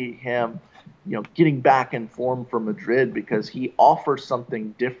see him, getting back in form for Madrid because he offers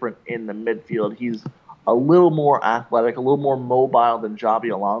something different in the midfield. He's a little more athletic, a little more mobile than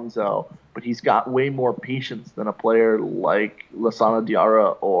Xabi Alonso, but he's got way more patience than a player like Lassana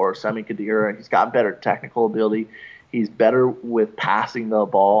Diarra or Sami Khedira. He's got better technical ability. He's better with passing the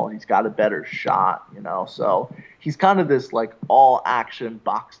ball. He's got a better shot, So he's kind of this like all-action,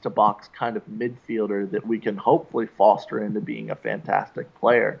 box-to-box kind of midfielder that we can hopefully foster into being a fantastic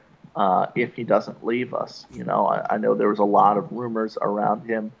player if he doesn't leave us. I know there was a lot of rumors around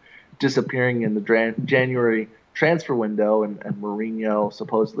him disappearing in the January transfer window, and Mourinho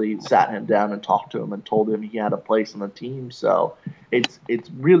supposedly sat him down and talked to him and told him he had a place on the team. So it's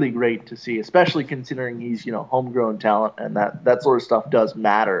really great to see, especially considering he's homegrown talent, and that sort of stuff does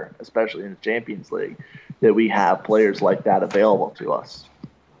matter, especially in the Champions League, that we have players like that available to us.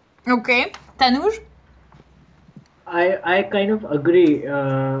 Okay, Tanuj? I kind of agree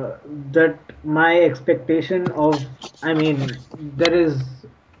that my expectation of, there is,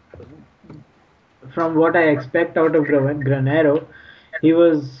 from what I expect out of Granero, he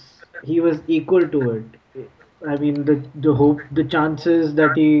was equal to it. I mean, the chances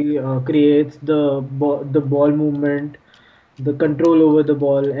that he creates, the ball movement, the control over the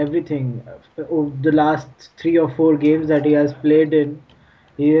ball, everything. Over the last 3 or 4 games that he has played in,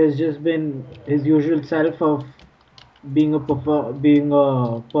 he has just been his usual self of being a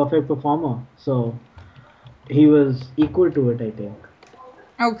perfect performer. So he was equal to it, I think.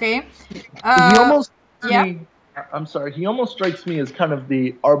 Okay. He almost yeah. I'm sorry. He almost strikes me as kind of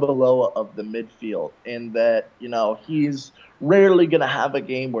the Arbeloa of the midfield in that, he's rarely going to have a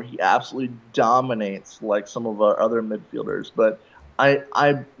game where he absolutely dominates like some of our other midfielders. But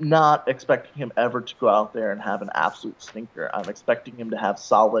I'm not expecting him ever to go out there and have an absolute stinker. I'm expecting him to have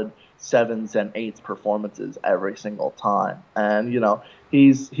solid 7s and 8s performances every single time. And,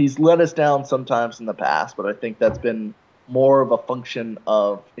 he's let us down sometimes in the past, but I think that's been more of a function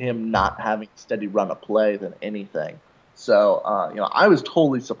of him not having a steady run of play than anything. So, I was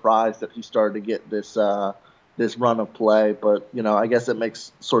totally surprised that he started to get this run of play, but, I guess it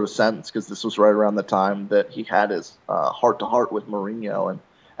makes sort of sense because this was right around the time that he had his heart-to-heart with Mourinho,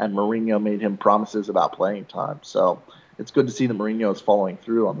 and Mourinho made him promises about playing time. So it's good to see that Mourinho is following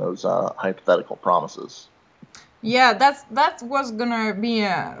through on those hypothetical promises. Yeah, that was gonna be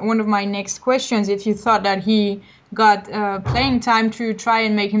one of my next questions. If you thought that he got playing time to try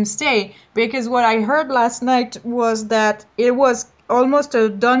and make him stay, because what I heard last night was that it was almost a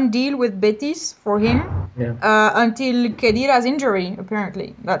done deal with Betis for him until Khedira's injury.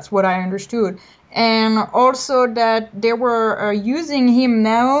 Apparently, that's what I understood. And also that they were using him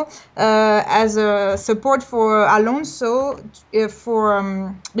now as a support for Alonso,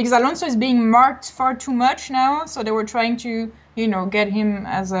 because Alonso is being marked far too much now, so they were trying to get him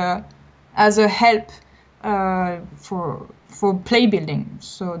as a help for play building.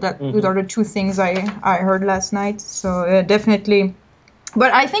 So those are the two things I heard last night. So definitely.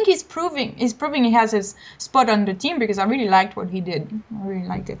 But I think he's proving he has his spot on the team because I really liked what he did. I really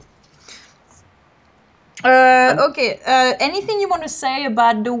liked it. Okay. Anything you want to say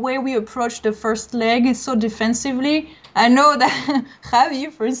about the way we approached the first leg so defensively? I know that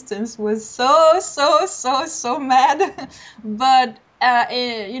Javi, for instance, was so mad. But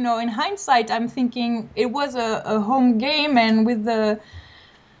in hindsight, I'm thinking it was a home game, and with the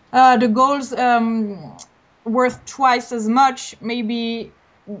goals worth twice as much, maybe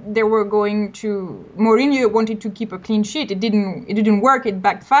they were going to. Mourinho wanted to keep a clean sheet. It didn't work. It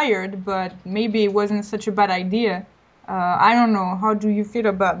backfired. But maybe it wasn't such a bad idea. I don't know. How do you feel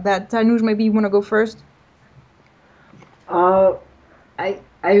about that, Tanuj? Maybe you want to go first.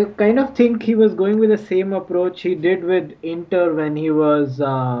 I kind of think he was going with the same approach he did with Inter when he was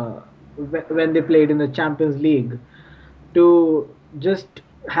when they played in the Champions League, to just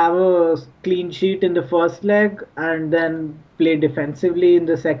have a clean sheet in the first leg and then play defensively in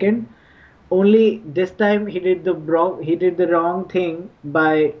the second. Only this time he did the wrong thing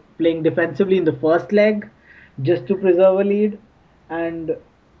by playing defensively in the first leg just to preserve a lead, and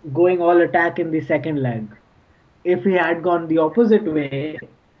going all attack in the second leg. If he had gone the opposite way,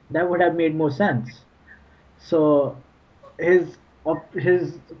 that would have made more sense. So his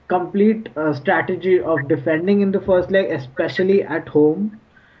complete strategy of defending in the first leg, especially at home,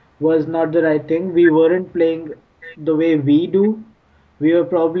 was not the right thing. We weren't playing the way we do. We were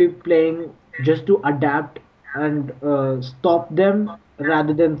probably playing just to adapt and stop them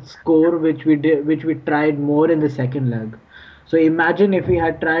rather than score, which we tried more in the second leg. So imagine if we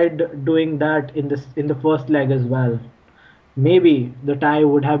had tried doing that in the first leg as well. Maybe the tie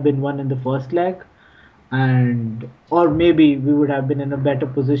would have been won in the first leg, and or maybe we would have been in a better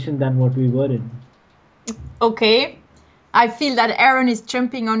position than what we were in. Okay. I feel that Aaron is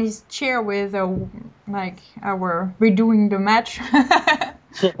jumping on his chair with our redoing the match.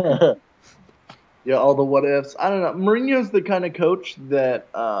 Yeah, all the what ifs. I don't know. Mourinho's the kind of coach that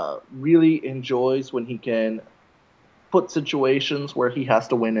really enjoys when he can put situations where he has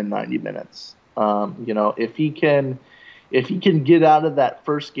to win in 90 minutes. If he can get out of that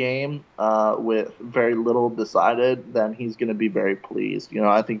first game with very little decided, then he's going to be very pleased.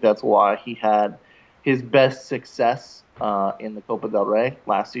 I think that's why he had his best success in the Copa del Rey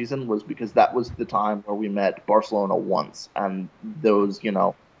last season, was because that was the time where we met Barcelona once, and those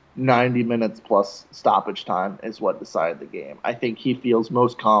 90 minutes plus stoppage time is what decided the game. I think he feels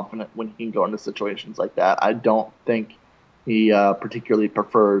most confident when he can go into situations like that. I don't think he particularly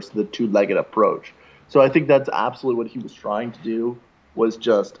prefers the two-legged approach. So I think that's absolutely what he was trying to do, was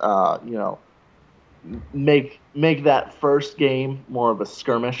just make that first game more of a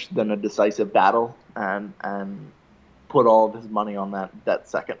skirmish than a decisive battle, and put all of his money on that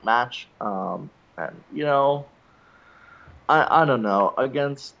second match. I don't know,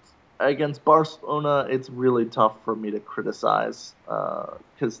 against Barcelona, it's really tough for me to criticize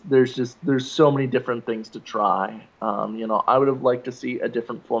because there's so many different things to try. I would have liked to see a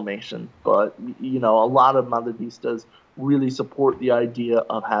different formation, but a lot of Madridistas really support the idea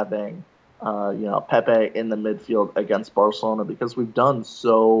of having Pepe in the midfield against Barcelona, because we've done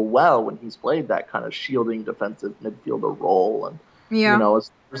so well when he's played that kind of shielding defensive midfielder role, and Yeah.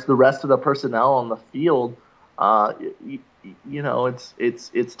 as the rest of the personnel on the field.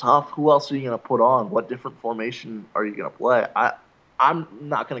 It's tough. Who else are you going to put on? What different formation are you going to play? I'm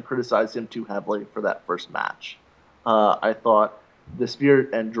not going to criticize him too heavily for that first match. I thought the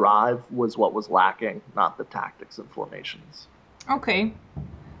spirit and drive was what was lacking, not the tactics and formations. Okay.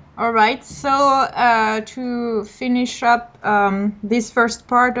 All right. So to finish up this first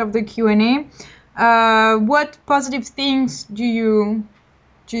part of the Q&A, what positive things do you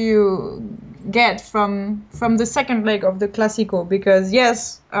get from the second leg of the Clásico? Because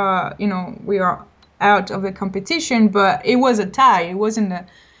yes, we are out of the competition, but it was a tie. It wasn't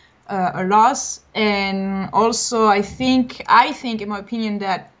a loss. And also, I think, in my opinion,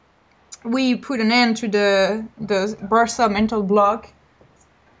 that we put an end to the Barca mental block.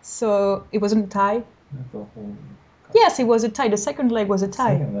 So it wasn't a tie. Yes, it was a tie. The second leg was a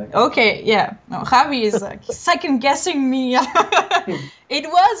tie. Okay, yeah. No, Javi is second guessing me.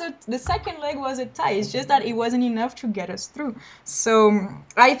 The second leg was a tie. It's just that it wasn't enough to get us through. So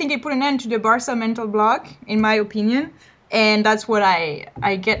I think it put an end to the Barca mental block, in my opinion, and that's what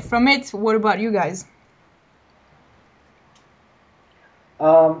I get from it. What about you guys?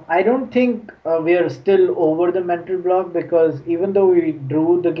 I don't think we are still over the mental block, because even though we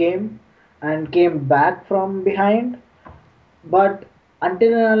drew the game and came back from behind, but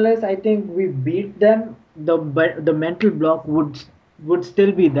until and unless I think we beat them, the mental block would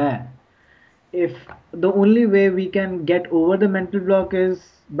still be there. If the only way we can get over the mental block is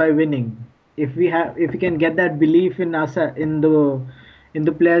by winning. If we can get that belief in us, in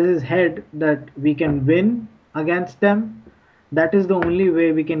the players' head, that we can win against them, that is the only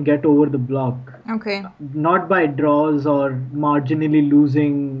way we can get over the block. Okay. Not by draws or marginally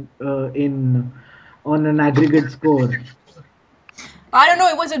losing in on an aggregate score. I don't know.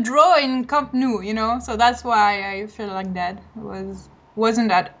 It was a draw in Camp Nou, so that's why I feel like that.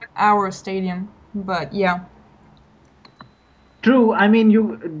 Wasn't at our stadium, but yeah. True. I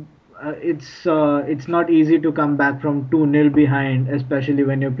mean, it's not easy to come back from 2-0 behind, especially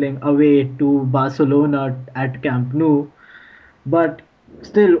when you're playing away to Barcelona at Camp Nou. But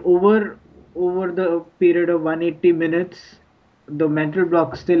still, over the period of 180 minutes, the mental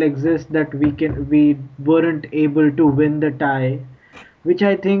block still exists that we weren't able to win the tie, which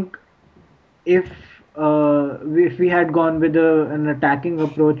I think if if we had gone with an attacking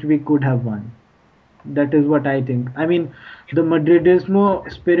approach, we could have won. That is what I think. I mean, the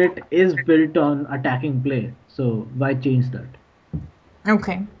Madridismo spirit is built on attacking play, so why change that?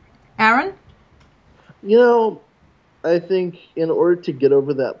 Okay. Aaron? You know, I think in order to get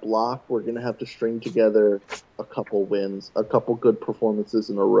over that block, we're going to have to string together a couple wins, a couple good performances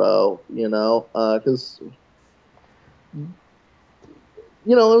in a row. Because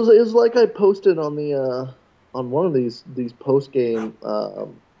it was like I posted on the on one of these post game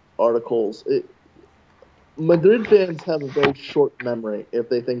articles. Madrid fans have a very short memory if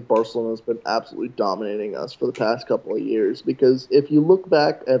they think Barcelona's been absolutely dominating us for the past couple of years. Because if you look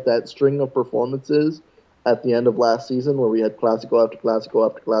back at that string of performances at the end of last season, where we had Clásico after Clásico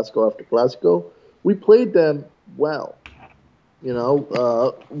after Clásico after Clásico, we played them well. We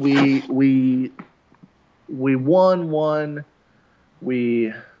won one,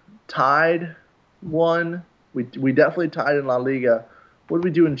 we tied one, we definitely tied in La Liga. What did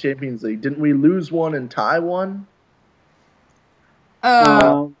we do in Champions League? Didn't we lose one and tie one?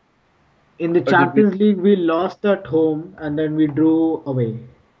 Uh, In the Or did we? Champions League, we lost at home and then we drew away.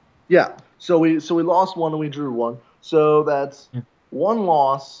 Yeah. So we lost one and we drew one. So that's Yeah. one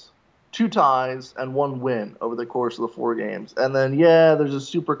loss, two ties, and one win over the course of the four games. And then there's a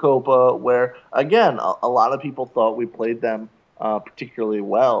Super Copa where again a lot of people thought we played them particularly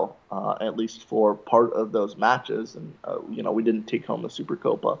well, at least for part of those matches. And we didn't take home the Super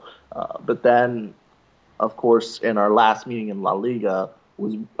Copa, but then of course, in our last meeting in La Liga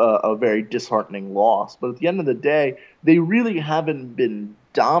was a very disheartening loss. But at the end of the day, they really haven't been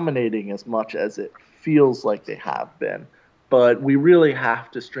dominating as much as it feels like they have been. But we really have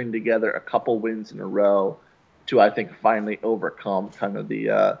to string together a couple wins in a row to, I think, finally overcome kind of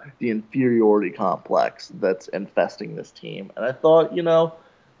the inferiority complex that's infesting this team. And I thought,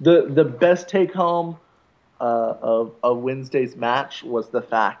 the best take home of Wednesday's match was the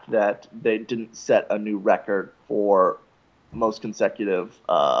fact that they didn't set a new record for most consecutive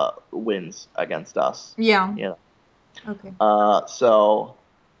wins against us. yeah. You know, Okay. so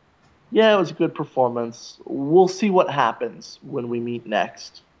it was a good performance. We'll see what happens when we meet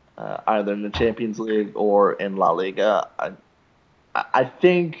next, either in the Champions League or in La Liga. I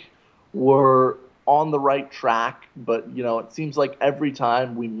think we're on the right track, but it seems like every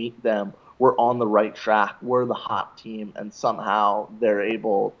time we meet them, we're on the right track. We're the hot team, and somehow they're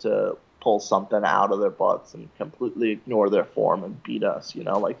able to pull something out of their butts and completely ignore their form and beat us.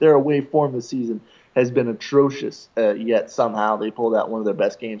 Like their away form this season has been atrocious, yet somehow they pulled out one of their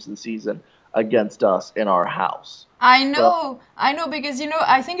best games of the season against us in our house. I know because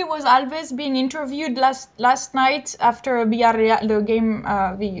I think it was Alves being interviewed last night after Villarreal, the game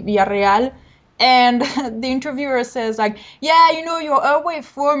Villarreal, and the interviewer says like, yeah, your away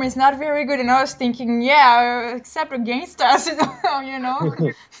form is not very good, and I was thinking, yeah, except against us,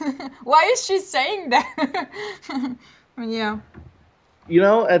 Why is she saying that? Yeah.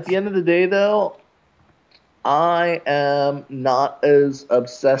 At the end of the day, though, I am not as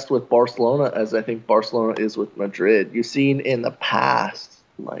obsessed with Barcelona as I think Barcelona is with Madrid. You've seen in the past,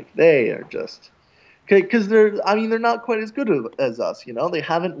 like they are just because they're not quite as good as us. They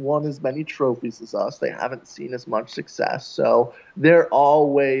haven't won as many trophies as us. They haven't seen as much success, so they're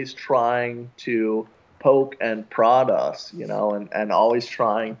always trying to poke and prod us, and always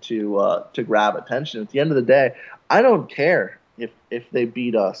trying to grab attention. At the end of the day, I don't care if they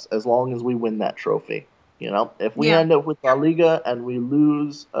beat us as long as we win that trophy. If we Yeah. end up with La Liga and we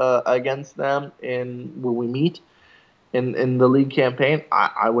lose against them when we meet in the league campaign,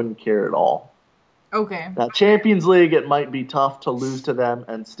 I wouldn't care at all. Okay. Now, Champions League, it might be tough to lose to them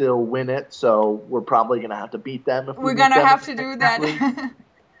and still win it, so we're probably going to have to beat them if we We're meet gonna them have in to the do Champions League. that.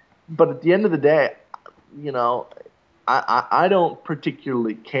 But at the end of the day, I don't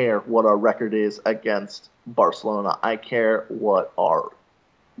particularly care what our record is against Barcelona. I care what our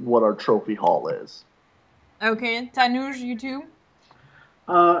trophy haul is. Okay, Tanuj, you too?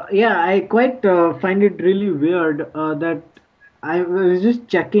 Yeah, I quite find it really weird that I was just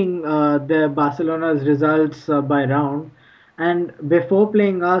checking the Barcelona's results by round, and before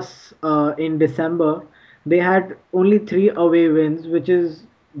playing us in December, they had only three away wins, which is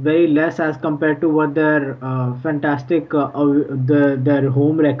very less as compared to what their fantastic their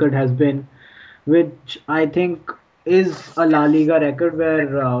home record has been, which I think is a La Liga record where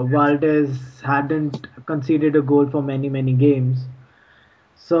Valdez hadn't conceded a goal for many games.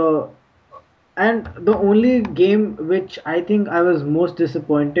 So, and the only game which I think I was most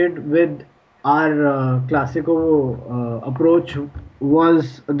disappointed with our Clasico approach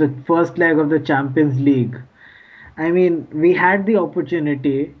was the first leg of the Champions League. I mean, we had the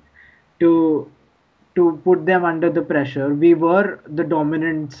opportunity to put them under the pressure. We were the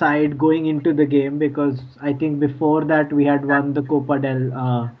dominant side going into the game because I think before that we had won the Copa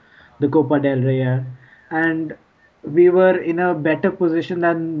del Rey, yeah. And we were in a better position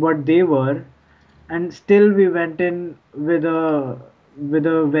than what they were, and still we went in with a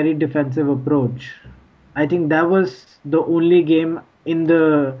very defensive approach. I think that was the only game in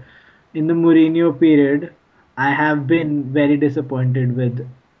the Mourinho period I have been very disappointed with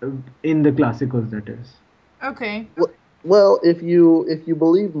in the Clásicos, that is. Okay. Well, if you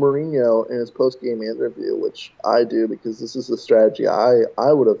believe Mourinho in his post game interview, which I do because this is the strategy I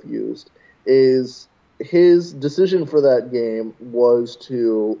would have used, is his decision for that game was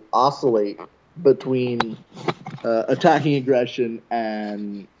to oscillate between attacking aggression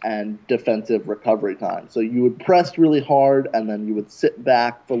and defensive recovery time. So you would press really hard, and then you would sit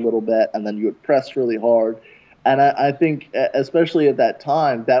back for a little bit, and then you would press really hard. And I think, especially at that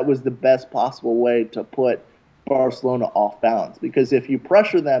time, that was the best possible way to put Barcelona off balance. Because if you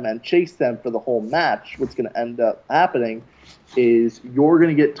pressure them and chase them for the whole match, what's going to end up happening is you're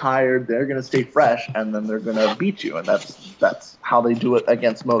going to get tired, they're going to stay fresh, and then they're going to beat you. And that's how they do it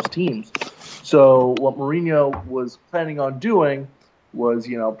against most teams. So what Mourinho was planning on doing was,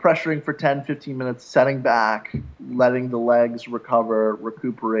 pressuring for 10, 15 minutes, setting back, letting the legs recover,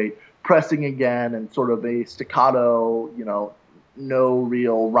 recuperate, pressing again, and sort of a staccato, no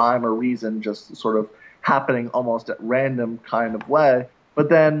real rhyme or reason, just sort of happening almost at random kind of way. But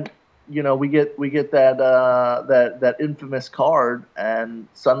then, we get that infamous card, and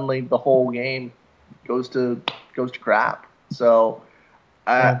suddenly the whole game goes to crap. So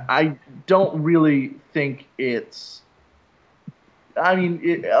I don't really think it's. I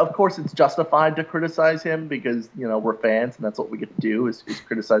mean, of course, it's justified to criticize him because we're fans and that's what we get to do is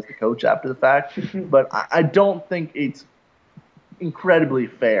criticize the coach after the fact. But I don't think it's incredibly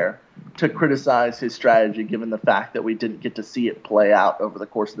fair to criticize his strategy given the fact that we didn't get to see it play out over the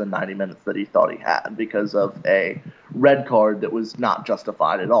course of the 90 minutes that he thought he had because of a red card that was not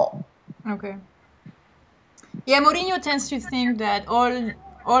justified at all. Okay. Yeah, Mourinho tends to think that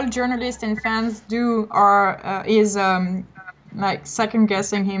all journalists and fans do is like second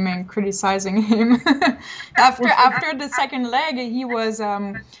guessing him and criticizing him. after the second leg, he was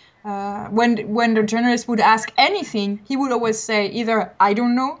when the journalist would ask anything, he would always say either I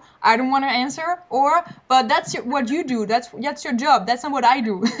don't know, I don't want to answer, or but that's what you do. That's your job. That's not what I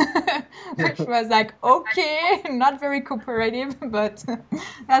do. Which was like okay, not very cooperative, but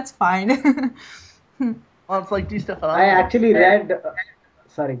that's fine. Well, it's like Di Stefano. I actually read.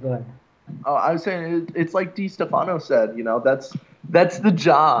 Sorry, go ahead. Oh, I was saying it's like Di Stefano said. That's the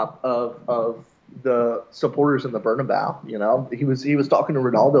job of the supporters in the Bernabeu. He was talking to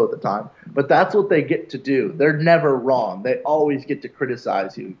Ronaldo at the time, but that's what they get to do. They're never wrong. They always get to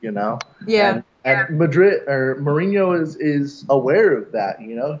criticize you. Yeah. And Madrid or Mourinho is aware of that.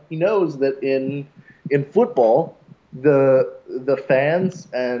 He knows that in football, the fans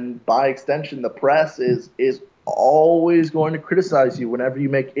and by extension the press is always going to criticize you whenever you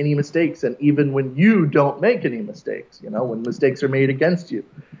make any mistakes, and even when you don't make any mistakes, when mistakes are made against you,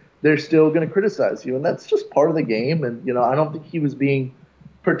 they're still going to criticize you, and that's just part of the game. And I don't think he was being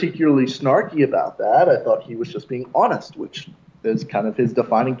particularly snarky about that. I thought he was just being honest, which is kind of his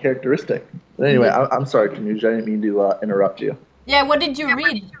defining characteristic. But anyway, I'm sorry, Kanuj, I didn't mean to interrupt you. Yeah, what did you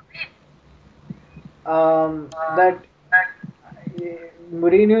read? That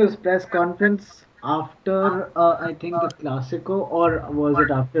Mourinho's press conference after I think the Clásico, or was it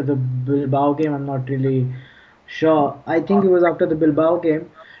after the Bilbao game? I'm not really sure. I think it was after the Bilbao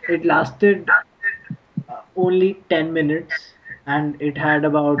game. It lasted only 10 minutes and it had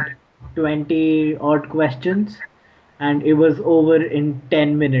about 20 odd questions, and it was over in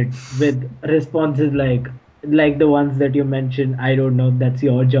 10 minutes with responses like the ones that you mentioned. I don't know, that's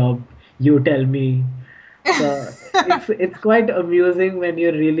your job, you tell me. So it's quite amusing when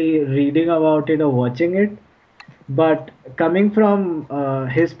you're really reading about it or watching it. But coming from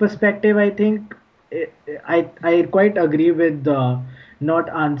his perspective, I think I quite agree with not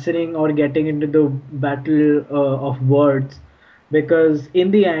answering or getting into the battle of words, because in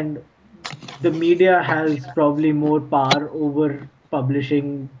the end, the media has probably more power over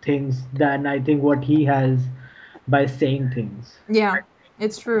publishing things than I think what he has by saying things. Yeah,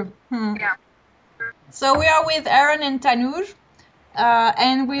 it's true. So we are with Aaron and Tanur,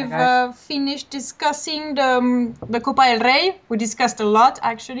 and we've finished discussing the Copa del Rey. We discussed a lot,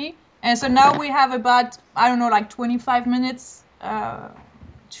 actually. And so now we have about, I don't know, like 25 minutes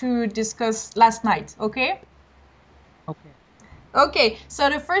to discuss last night, okay? Okay. Okay, so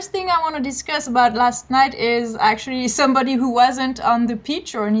the first thing I want to discuss about last night is actually somebody who wasn't on the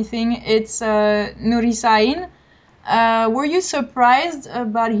pitch or anything. It's Nuri Sahin. Were you surprised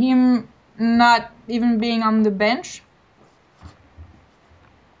about him not even being on the bench?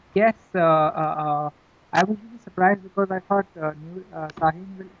 Yes, I was really surprised because I thought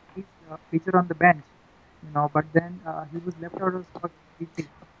Sahin will at least feature on the bench, but then he was left out of the squad completely.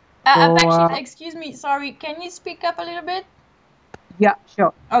 So, Bakshit, excuse me, sorry, can you speak up a little bit? yeah,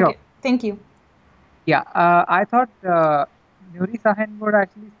 sure. Okay, thank you. Yeah, I thought Nuri Sahin would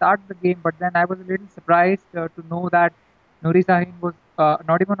actually start the game, but then I was a little surprised to know that Nuri Sahin was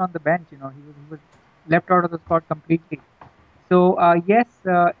not even on the bench. He was left out of the squad completely. So yes,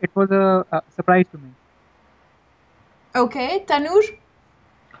 it was a surprise to me. Okay, Tanur?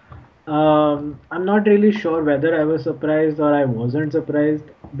 I'm not really sure whether I was surprised or I wasn't surprised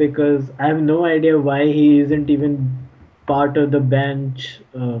because I have no idea why he isn't even part of the bench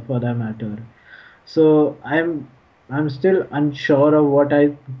for that matter. So I'm still unsure of what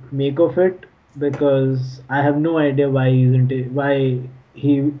I make of it because I have no idea why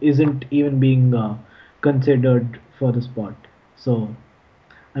he isn't even being considered for the spot. So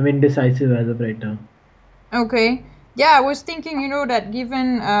I'm indecisive as of right now. Okay. Yeah, I was thinking, that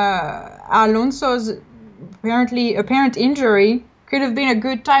given Alonso's apparent injury, could have been a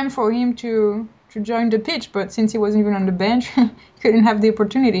good time for him to join the pitch, but since he wasn't even on the bench, he couldn't have the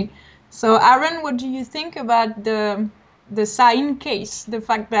opportunity. So, Aaron, what do you think about the Sain case? The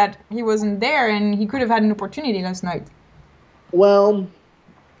fact that he wasn't there and he could have had an opportunity last night. Well,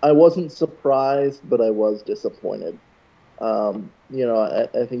 I wasn't surprised, but I was disappointed.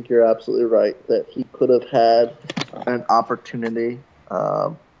 I think you're absolutely right that he could have had an opportunity.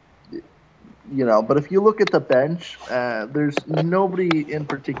 But if you look at the bench, there's nobody in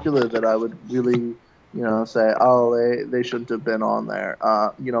particular that I would really, say, oh, they shouldn't have been on there.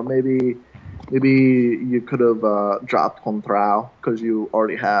 Maybe you could have dropped Contrao because you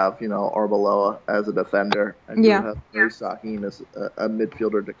already have, Arbeloa as a defender, and you have Sahin as a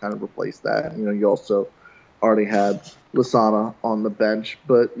midfielder to kind of replace that. You also already had Lasana on the bench.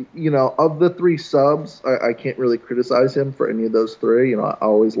 But, of the three subs, I can't really criticize him for any of those three. I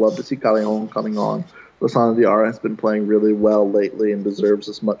always love to see Callejon coming on. Lasana Diarra has been playing really well lately and deserves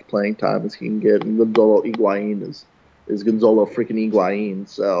as much playing time as he can get. And Gonzalo Higuain is Gonzalo freaking Higuain.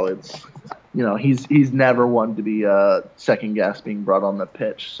 So it's, he's never one to be second guess being brought on the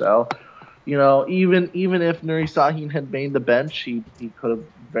pitch. So, even if Nuri Sahin had made the bench, he could have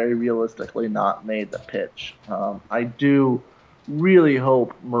very realistically not made the pitch. I do really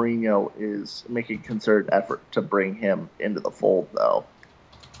hope Mourinho is making a concerted effort to bring him into the fold, though.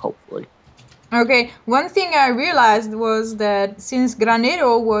 Hopefully. Okay, one thing I realized was that since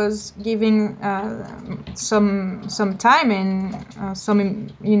Granero was giving some time and some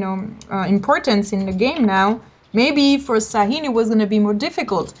importance in the game now, maybe for Sahin it was going to be more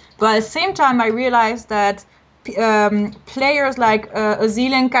difficult. But at the same time, I realized that players like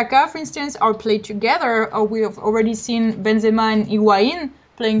Ozil and Kaká, for instance, are played together. Or we have already seen Benzema and Higuain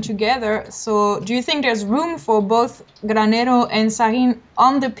playing together. So do you think there's room for both Granero and Sahin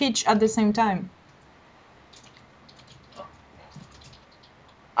on the pitch at the same time?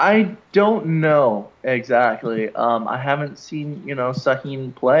 I don't know exactly. I haven't seen,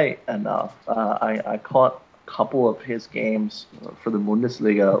 Sahin play enough. I caught a couple of his games for the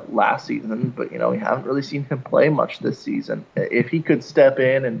Bundesliga last season, but, we haven't really seen him play much this season. If he could step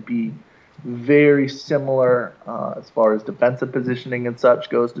in and be very similar as far as defensive positioning and such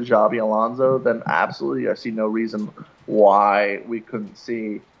goes to Xabi Alonso, then absolutely I see no reason why we couldn't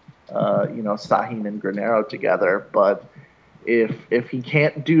see, Sahin and Granero together. But if he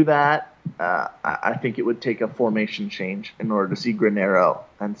can't do that, I think it would take a formation change in order to see Granero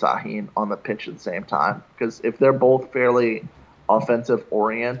and Sahin on the pitch at the same time. Because if they're both fairly offensive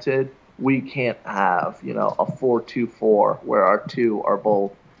oriented, we can't have, a 4-2-4 where our two are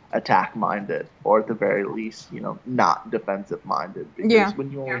both attack minded, or at the very least, not defensive minded. Because when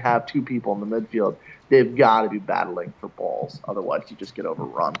you only have two people in the midfield, they've got to be battling for balls. Otherwise, you just get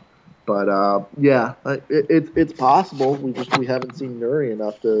overrun. But it's possible. We haven't seen Nuri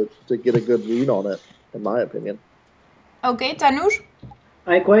enough to get a good read on it, in my opinion. Okay, Tanur?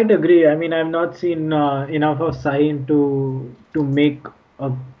 I quite agree. I mean, I've not seen enough of Sahin to make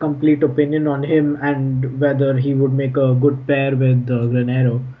a complete opinion on him and whether he would make a good pair with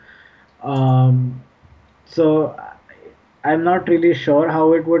Granero. Um, so I'm not really sure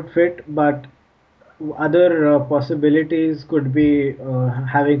how it would fit, but other possibilities could be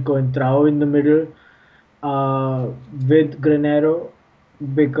having Coentrao in the middle with Granero,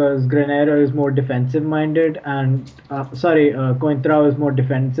 because Granero is more defensive minded and Coentrao is more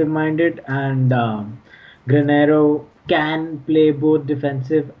defensive minded and Granero can play both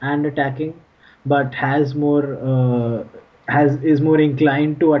defensive and attacking, but has is more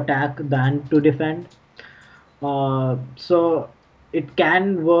inclined to attack than to defend. So it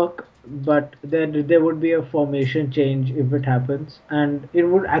can work, but there would be a formation change if it happens, and it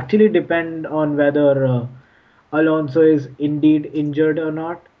would actually depend on whether Alonso is indeed injured or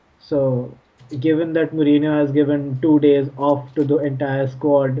not. So, given that Mourinho has given 2 days off to the entire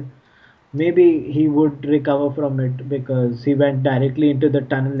squad, maybe he would recover from it because he went directly into the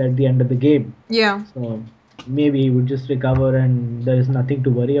tunnel at the end of the game. Yeah. So maybe he would just recover and there is nothing to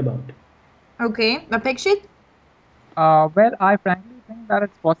worry about. Okay. Apekshit? Well, I frankly think that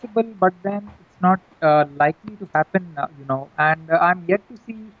it's possible, but then it's not likely to happen, And I'm yet to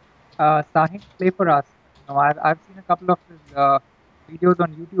see Sahin play for us. I've seen a couple of his videos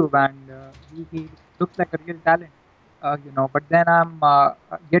on YouTube, and he looks like a real talent, But then I'm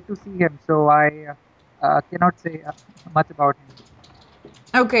yet to see him, so I cannot say much about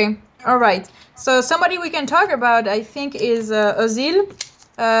him. Okay. All right. So somebody we can talk about, I think, is Ozil.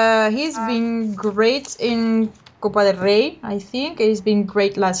 He's been great in Copa del Rey, I think. He's been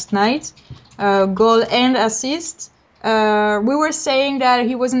great last night. Goal and assist. We were saying that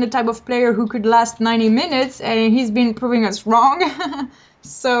he wasn't the type of player who could last 90 minutes, and he's been proving us wrong.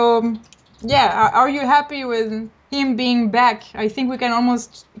 So, yeah, are you happy with him being back? I think we can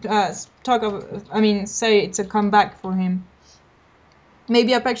almost say it's a comeback for him.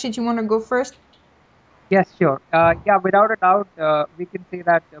 Maybe Apekshit, you want to go first? Yes, sure. Yeah, without a doubt, we can say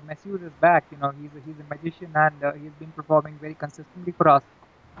that Mesut is back. He's a magician, and he's been performing very consistently for us.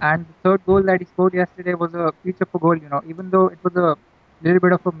 And the third goal that he scored yesterday was a peach of a goal. Even though it was a little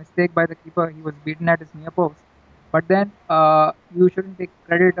bit of a mistake by the keeper, he was beaten at his near post. But then you shouldn't take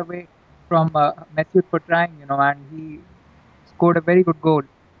credit away from Mesut for trying. And he scored a very good goal.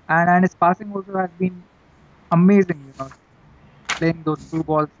 And his passing also has been amazing. Playing those through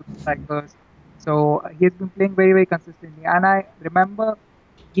balls to the strikers. So he has been playing very, very consistently. And I remember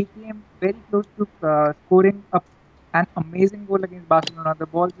he came very close to scoring an amazing goal against Barcelona. The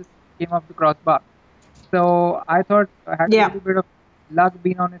ball just came off the crossbar. So I thought had a Yeah. little bit of luck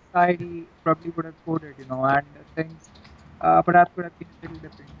been on his side, he probably would have scored it, and things perhaps would have been a little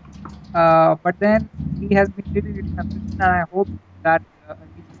different. But then he has been really, really consistent, and I hope that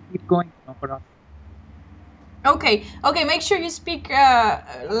he just keep going, for us. Okay, make sure you speak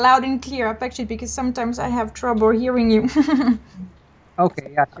loud and clear, Apekshit, because sometimes I have trouble hearing you.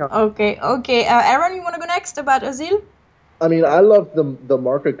 Okay, yeah, sure. Okay. Aaron, you want to go next about Ozil? I mean, I love the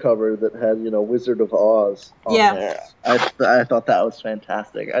market cover that had Wizard of Oz on there. I thought that was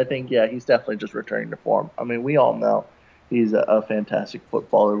fantastic. I think he's definitely just returning to form. I mean, we all know he's a fantastic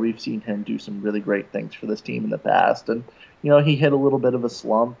footballer. We've seen him do some really great things for this team in the past, and he hit a little bit of a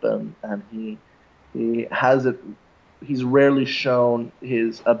slump, and he has it. He's rarely shown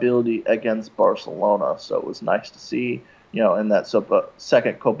his ability against Barcelona, so it was nice to see in that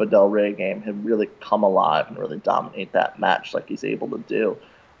second Copa del Rey game, him really come alive and really dominate that match like he's able to do.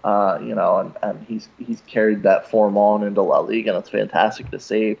 And he's carried that form on into La Liga, and it's fantastic to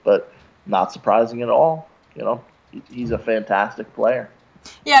see, but not surprising at all. He's a fantastic player.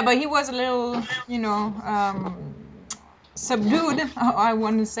 Yeah, but he was a little, subdued, I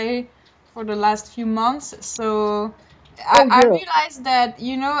want to say, for the last few months. So I realized that,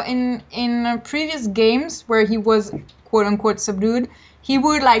 in previous games where he was quote unquote subdued, he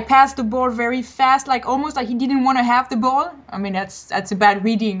would like pass the ball very fast, like almost like he didn't want to have the ball. I mean, that's a bad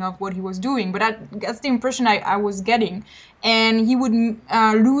reading of what he was doing, but that's the impression I was getting. And he would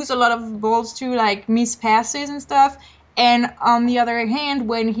lose a lot of balls to like miss passes and stuff. And on the other hand,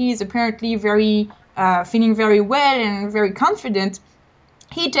 when he's apparently feeling very well and very confident,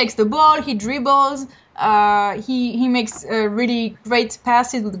 he takes the ball, he dribbles, he makes really great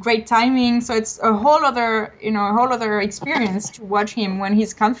passes with great timing. So it's a whole other experience to watch him when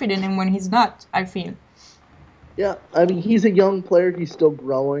he's confident and when he's not, I feel. Yeah, I mean, he's a young player. He's still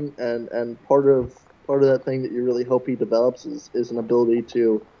growing, and part of that thing that you really hope he develops is an ability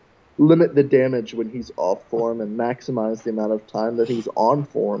to limit the damage when he's off form and maximize the amount of time that he's on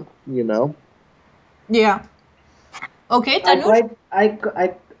form. Yeah. Okay, Tanuj?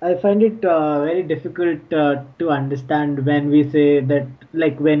 I find it very difficult to understand when we say that,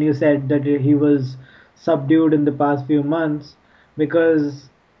 like when you said that he was subdued in the past few months, because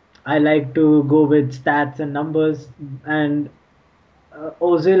I like to go with stats and numbers, and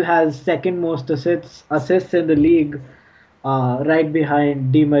Ozil has second most assists in the league, right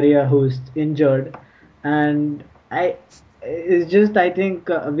behind Di Maria, who's injured, and It's just I think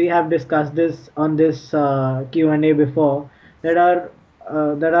we have discussed this on this Q&A before that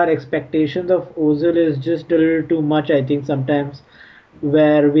our expectations of Ozil is just a little too much. I think sometimes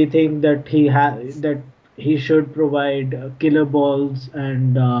where we think that that he should provide killer balls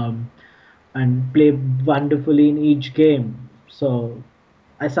and play wonderfully in each game. So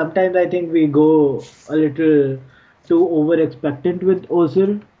I think we go a little too over expectant with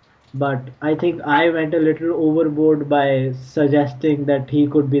Ozil, but I think I went a little overboard by suggesting that he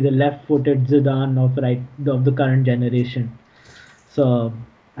could be the left-footed Zidane of the current generation. So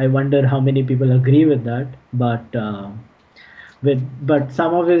I wonder how many people agree with that, but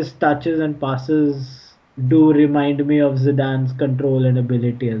some of his touches and passes do remind me of Zidane's control and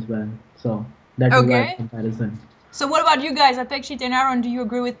ability as well. So that is why Okay. comparison. So what about you guys? Apekshit and Aaron, do you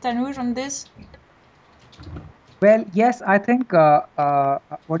agree with Tanuj on this? Well, yes, I think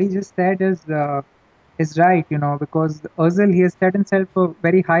what he just said is right, because Ozil, he has set himself a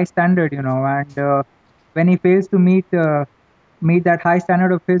very high standard, and when he fails to meet that high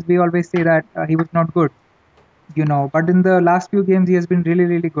standard of his, we always say that he was not good, But in the last few games, he has been really,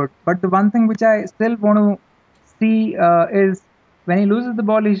 really good. But the one thing which I still want to see is when he loses the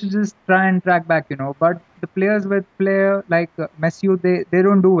ball, he should just try and track back, But the players with player like Messi, they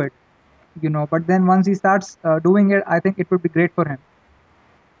don't do it, But then once he starts doing it, I think it would be great for him.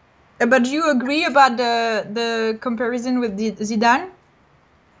 But do you agree about the comparison with Zidane?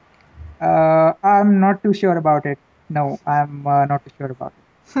 I'm not too sure about it. No, I'm not too sure about it.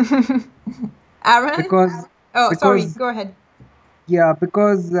 Aaron? Because Sorry, because go ahead. yeah,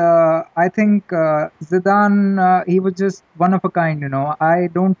 because I think Zidane, he was just one of a kind. I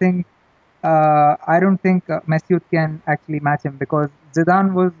don't think Messi can actually match him because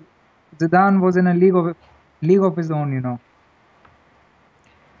Zidane was in a league of his own.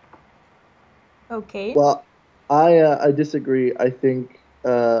 Okay. Well, I disagree. I think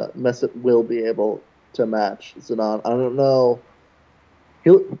Mesut will be able to match Zidane. I don't know.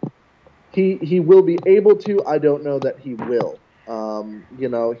 He'll he will be able to. I don't know that he will.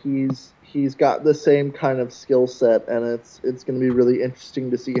 He's got the same kind of skill set, and it's going to be really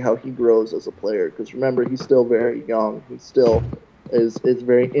interesting to see how he grows as a player. Because remember, he's still very young. He still is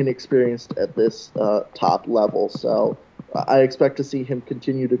very inexperienced at this top level. So I expect to see him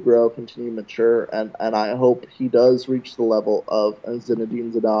continue to grow, continue to mature, and I hope he does reach the level of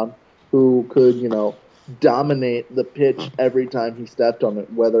Zinedine Zidane, who could dominate the pitch every time he stepped on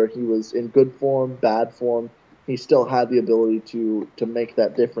it, whether he was in good form, bad form. He still had the ability to make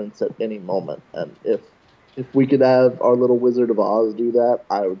that difference at any moment. And if we could have our little Wizard of Oz do that,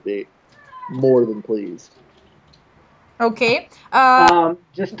 I would be more than pleased. Okay.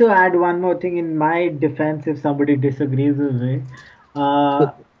 Just to add one more thing in my defense, if somebody disagrees with me,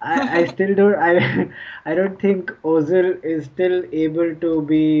 I still don't I don't think Ozil is still able to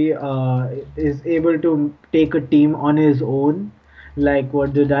be is able to take a team on his own like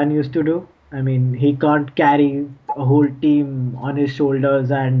what Zidane used to do. I mean, he can't carry a whole team on his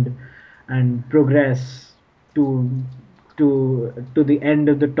shoulders and progress to to the end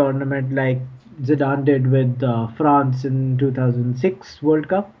of the tournament like Zidane did with France in 2006 World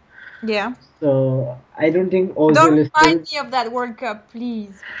Cup. Yeah. So I don't think Ozil Don't is still. remind me of that World Cup,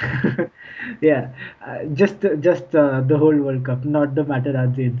 please. Yeah, just the whole World Cup, not the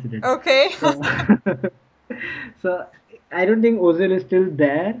Materazzi incident. Okay. So, so I don't think Ozil is still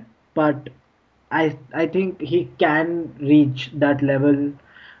there, but I think he can reach that level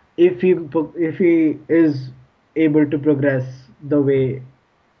if he is able to progress the way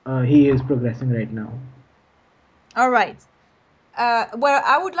he is progressing right now. All right. Well,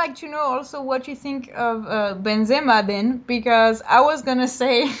 I would like to know also what you think of Benzema then, because I was gonna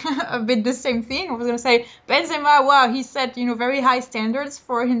say a bit the same thing. I was gonna say Benzema, wow, he set very high standards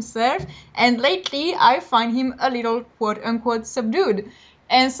for himself, and lately I find him a little quote unquote subdued.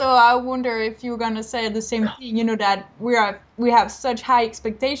 And so I wonder if you're gonna say the same thing, that we have such high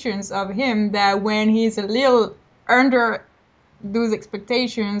expectations of him that when he's a little under those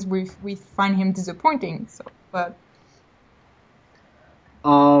expectations, we find him disappointing. So, but.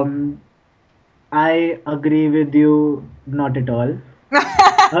 Um, I agree with you, not at all.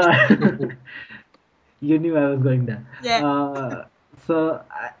 Uh, you knew I was going there. Yeah. So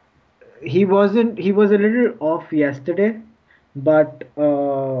he wasn't. He was a little off yesterday, but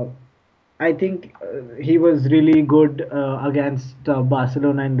I think he was really good against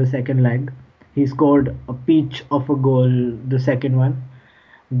Barcelona in the second leg. He scored a peach of a goal, the second one,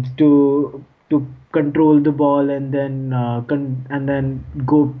 to control the ball and then and then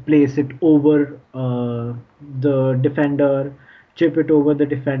go place it over the defender chip it over the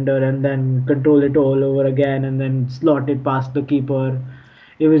defender and then control it all over again and then slot it past the keeper.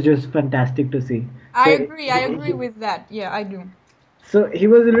 It was just fantastic to see. I So agree. I agree with that. Yeah, I do. so he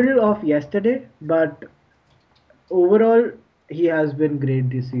was a little off yesterday, but overall he has been great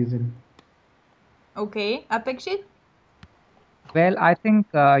this season. Okay, Apekshit? Well, I think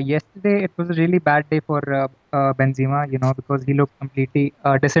yesterday it was a really bad day for Benzema, because he looked completely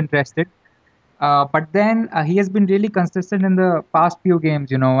disinterested. But then he has been really consistent in the past few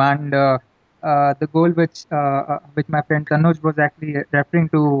games, and the goal which my friend Tanuj was actually referring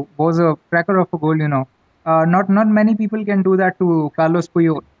to was a cracker of a goal. Not many people can do that to Carlos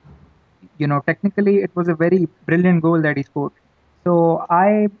Puyol. Technically it was a very brilliant goal that he scored. So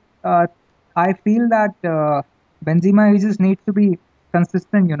uh, I feel that Benzema, he just needs to be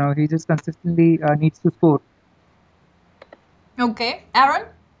consistent. He just consistently needs to score. Okay, Aaron?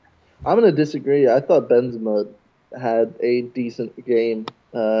 I'm going to disagree. I thought Benzema had a decent game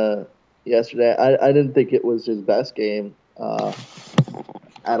yesterday. I didn't think it was his best game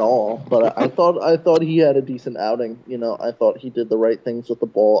at all, but I thought he had a decent outing. I thought he did the right things with the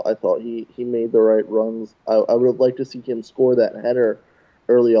ball. I thought he made the right runs. I would have liked to see him score that header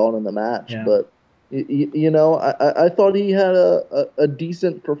early on in the match, Yeah. but I thought he had a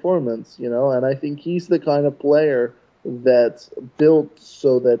decent performance. And I think he's the kind of player that's built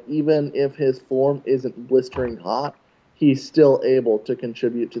so that even if his form isn't blistering hot, he's still able to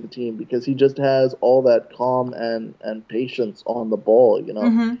contribute to the team because he just has all that calm and patience on the ball.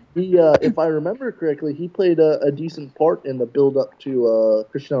 Mm-hmm. He, if I remember correctly, he played a decent part in the build up to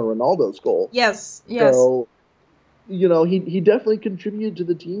Cristiano Ronaldo's goal. Yes, yes. So, he definitely contributed to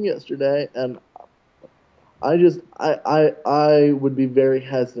the team yesterday, and I would be very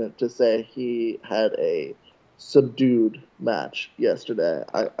hesitant to say he had a subdued match yesterday.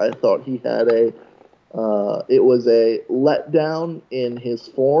 I thought he had it was a letdown in his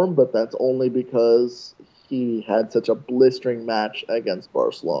form, but that's only because he had such a blistering match against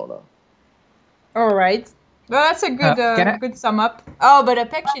Barcelona. All right. Well, that's a Can I? good sum up. Oh, but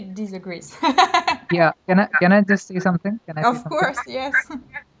Apekshit disagrees. Yeah. Can I just say something? Can I say Of something? course, yes.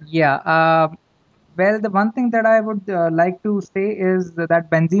 Yeah. Well, the one thing that I would like to say is that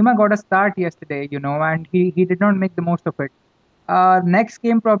Benzema got a start yesterday, and he did not make the most of it. Next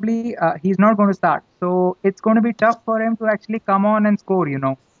game, probably he's not going to start. So it's going to be tough for him to actually come on and score,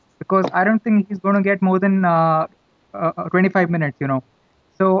 because I don't think he's going to get more than 25 minutes,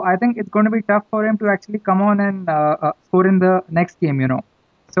 So I think it's going to be tough for him to actually come on and score in the next game.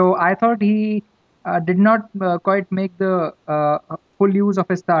 So I thought he did not quite make the full use of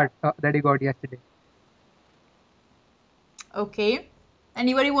his start that he got yesterday. Okay.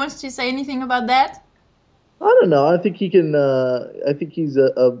 Anybody wants to say anything about that? I don't know. I think he can. I think he's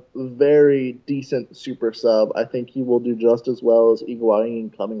a very decent super sub. I think he will do just as well as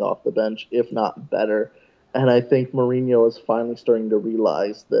Higuain coming off the bench, if not better. And I think Mourinho is finally starting to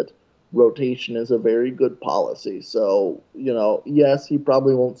realize that rotation is a very good policy. So yes, he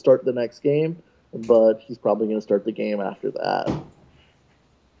probably won't start the next game, but he's probably going to start the game after that.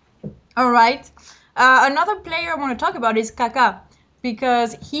 All right. Another player I want to talk about is Kaká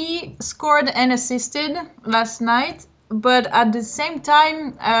because he scored and assisted last night, but at the same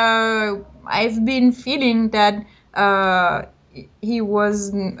time, I've been feeling that he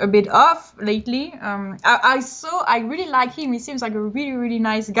was a bit off lately. I really like him. He seems like a really, really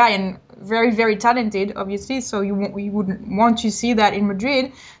nice guy and very, very talented, obviously. So you would want to see that in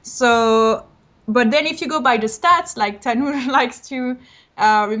Madrid. So, but then if you go by the stats, like Tanur likes to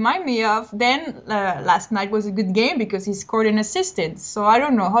remind me of, then last night was a good game because he scored an assist. So I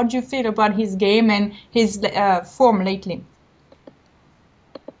don't know. How do you feel about his game and his form lately?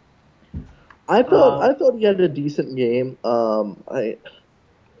 I thought he had a decent game. I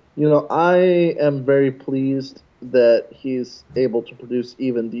am very pleased that he's able to produce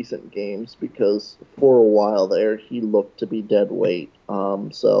even decent games because for a while there he looked to be dead weight.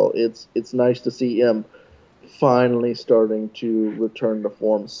 So it's nice to see him finally starting to return to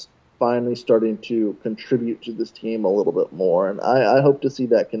form, finally starting to contribute to this team a little bit more, and I hope to see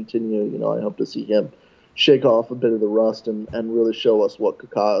that continue. I hope to see him shake off a bit of the rust and really show us what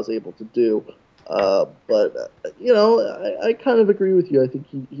Kaká is able to do. But I kind of agree with you. I think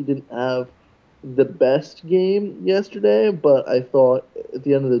he didn't have the best game yesterday, but I thought at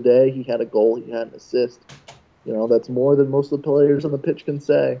the end of the day, he had a goal, he had an assist. That's more than most of the players on the pitch can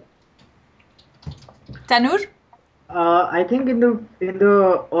say. Tanur? I think in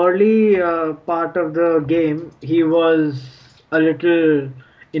the early part of the game he was a little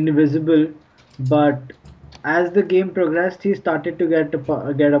invisible, but as the game progressed, he started to get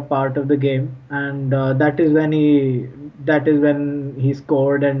a part of the game, and that is when he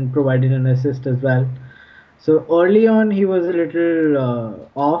scored and provided an assist as well. So early on, he was a little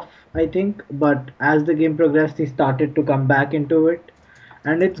off, I think, but as the game progressed, he started to come back into it,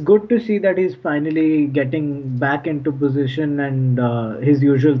 and it's good to see that he's finally getting back into position and his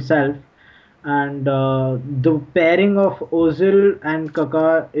usual self. And the pairing of Ozil and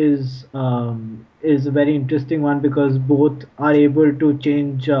Kaká is a very interesting one because both are able to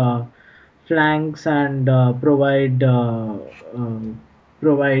change flanks and provide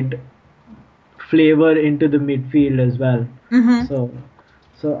flavor into the midfield as well. Mm-hmm.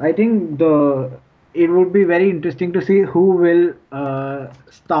 So I think the it would be very interesting to see who will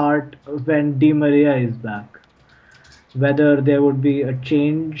start when Di Maria is back. Whether there would be a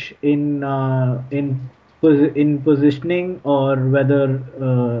change in positioning, or whether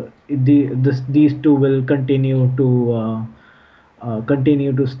these two will continue to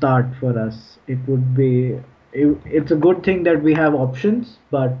start for us. It's a good thing that we have options,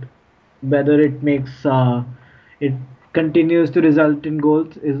 but whether it continues to result in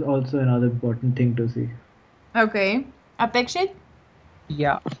goals is also another important thing to see. Okay. Apexit?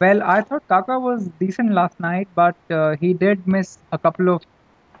 Yeah, well, I thought Kaka was decent last night, but he did miss a couple of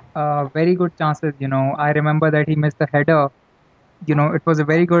very good chances. I remember that he missed the header. It was a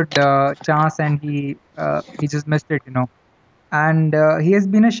very good chance, and he just missed it. And he has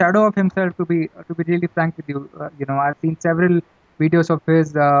been a shadow of himself, to be really frank with you. I've seen several videos of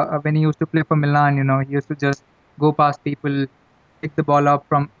his when he used to play for Milan. He used to just go past people, pick the ball up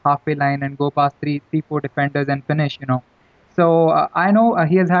from halfway line, and go past three, four defenders and finish. So I know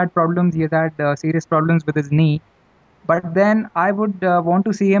he has had problems. He has had serious problems with his knee. But then I would want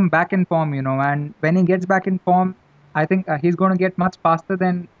to see him back in form. And when he gets back in form, I think he's going to get much faster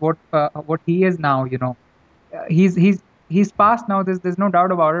than what he is now. He's fast now. There's no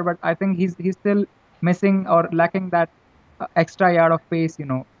doubt about it. But I think he's still missing or lacking that extra yard of pace.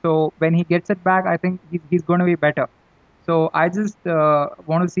 So when he gets it back, I think he's going to be better. So I just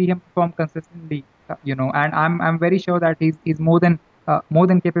want to see him perform consistently. And I'm very sure that he's more than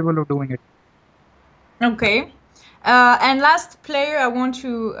capable of doing it. Okay. And last player I want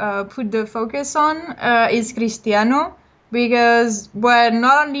to put the focus on is Cristiano, because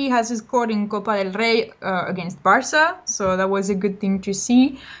not only has he scored in Copa del Rey against Barca, so that was a good thing to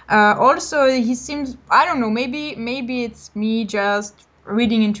see. Also, he seems, I don't know, maybe it's me just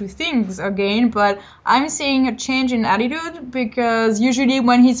reading into things again, but I'm seeing a change in attitude, because usually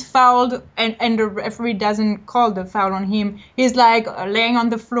when he's fouled and the referee doesn't call the foul on him, he's like laying on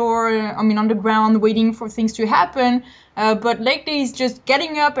the floor, on the ground, waiting for things to happen. But lately he's just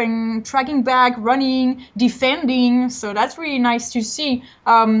getting up and tracking back, running, defending. So that's really nice to see.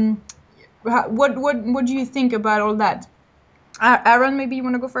 What do you think about all that? Aaron, maybe you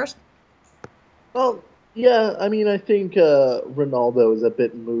want to go first? Well, yeah, I mean, I think Ronaldo is a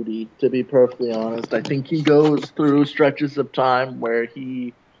bit moody, to be perfectly honest. I think he goes through stretches of time where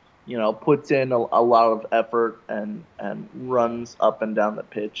he, puts in a lot of effort and runs up and down the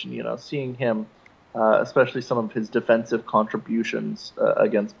pitch. And, seeing him, especially some of his defensive contributions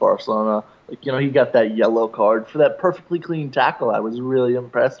against Barcelona, he got that yellow card for that perfectly clean tackle. I was really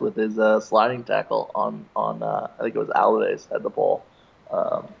impressed with his sliding tackle on I think it was Alves had the ball.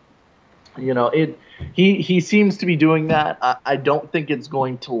 He seems to be doing that. I don't think it's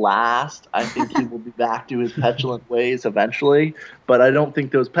going to last. I think he will be back to his petulant ways eventually, but I don't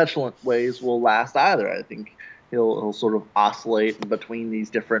think those petulant ways will last either. I think he'll sort of oscillate in between these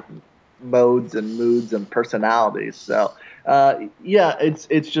different modes and moods and personalities. So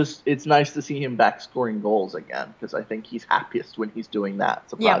it's nice to see him back scoring goals again, because I think he's happiest when he's doing that,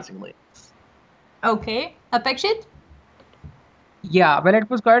 surprisingly. Yeah. Okay, Apexit? Yeah, well, it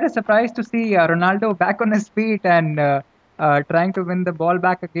was quite a surprise to see Ronaldo back on his feet and trying to win the ball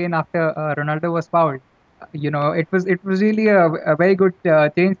back again after Ronaldo was fouled. It was really a very good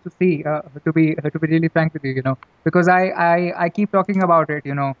change to see. To be really frank with you, because I keep talking about it.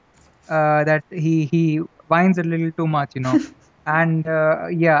 That he whines a little too much. And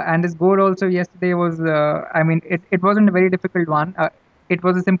yeah, and his goal also yesterday was. I mean, it wasn't a very difficult one. It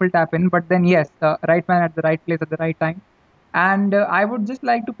was a simple tap in, but then yes, right man at the right place at the right time. And I would just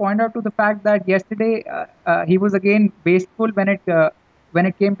like to point out to the fact that yesterday he was again wasteful when it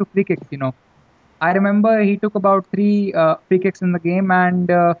came to free kicks. I remember he took about three free kicks in the game, and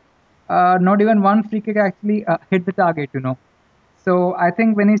not even one free kick actually hit the target. So I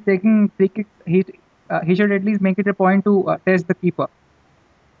think when he's taking free kicks, he should at least make it a point to test the keeper.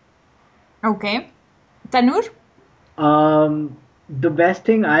 Okay. Tanur? The best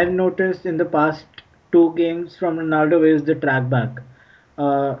thing I've noticed in the past two games from Ronaldo is the track back.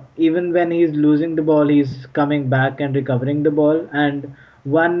 Even when he's losing the ball, he's coming back and recovering the ball. And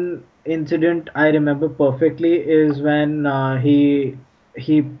one incident I remember perfectly is when he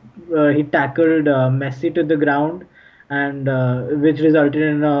he tackled Messi to the ground, and which resulted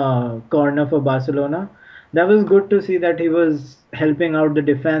in a corner for Barcelona. That was good to see that he was helping out the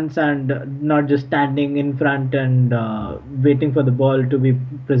defense and not just standing in front and waiting for the ball to be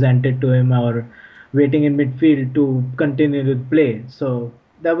presented to him, or waiting in midfield to continue with play. So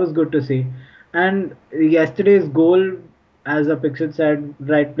that was good to see. And yesterday's goal, as a Pixel said,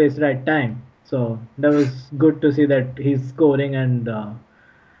 right place, right time. So that was good to see that he's scoring. And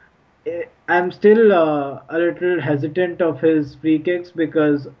I'm still a little hesitant of his free kicks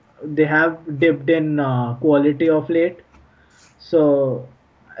because they have dipped in quality of late. So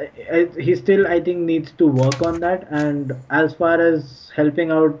he still, I think, needs to work on that. And as far as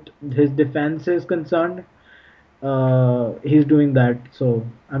helping out his defense is concerned, he's doing that. So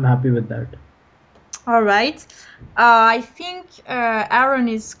I'm happy with that. All right. I think Aaron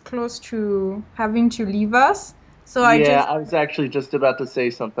is close to having to leave us. So I was actually just about to say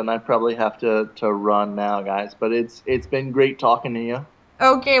something. I probably have to run now, guys. But it's been great talking to you.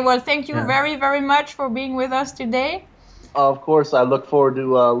 Okay, well, thank you Yeah. very, very much for being with us today. Of course, I look forward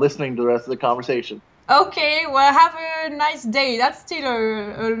to listening to the rest of the conversation. Okay, well, have a nice day. That's still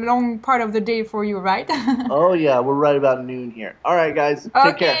a long part of the day for you, right? Oh yeah, we're right about noon here. All right, guys,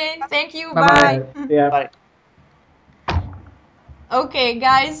 take care. Okay, thank you. Bye-bye. Bye. Yeah. Bye. Okay,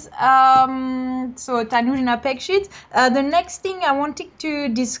 guys. So Tanuj and Apekshit. The next thing I wanted to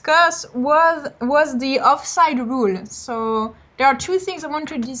discuss was the offside rule. So there are two things I want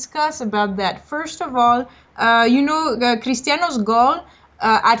to discuss about that. First of all, Cristiano's goal.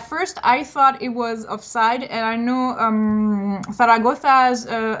 At first, I thought it was offside, and I know Zaragoza's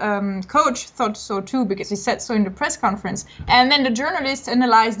coach thought so too because he said so in the press conference. And then the journalists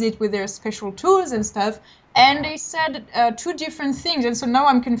analyzed it with their special tools and stuff, and they said two different things. And so now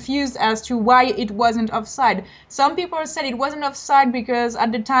I'm confused as to why it wasn't offside. Some people said it wasn't offside because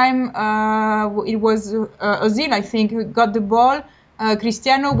at the time it was Ozil, I think, who got the ball.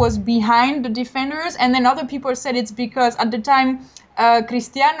 Cristiano was behind the defenders, and then other people said it's because at the time Ozil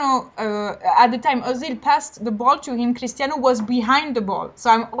passed the ball to him, Cristiano was behind the ball. So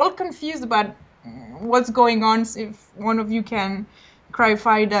I'm all confused about what's going on. So if one of you can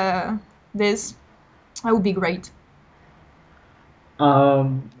clarify this, that would be great.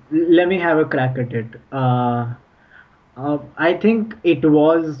 Let me have a crack at it. I think it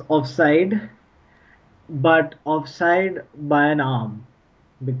was offside, but offside by an arm,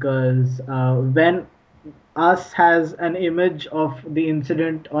 because when us has an image of the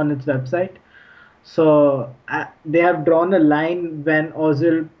incident on its website, so they have drawn a line when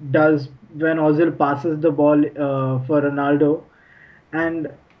Ozil passes the ball for Ronaldo, and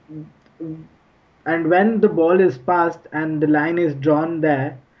when the ball is passed and the line is drawn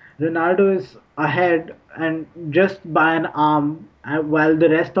there, Ronaldo is ahead and just by an arm, while the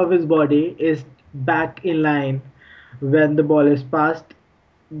rest of his body is back in line when the ball is passed,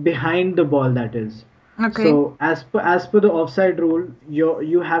 behind the ball, that is. Okay. So as per the offside rule,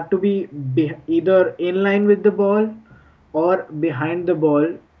 you have to be either in line with the ball or behind the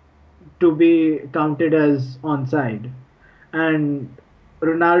ball to be counted as onside. And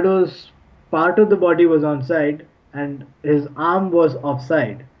Ronaldo's part of the body was onside and his arm was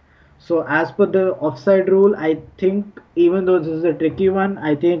offside. So as per the offside rule, I think, even though this is a tricky one,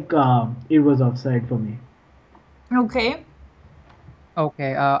 I think it was offside for me. Okay.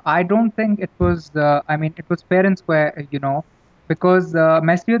 Okay, I don't think it was. I mean, it was fair and square, because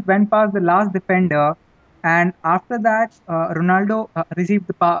Messi went past the last defender, and after that, Ronaldo received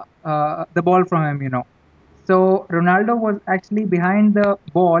the ball from him. So Ronaldo was actually behind the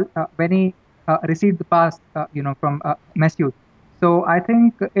ball when he received the pass, from Messi. So I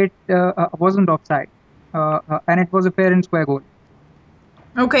think it wasn't offside, and it was a fair and square goal.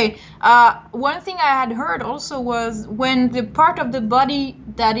 Okay. One thing I had heard also was when the part of the body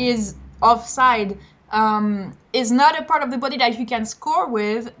that is offside is not a part of the body that you can score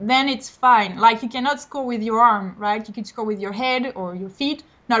with, then it's fine. Like you cannot score with your arm, right? You can score with your head or your feet,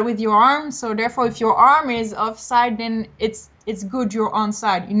 not with your arm. So therefore, if your arm is offside, then it's good. You're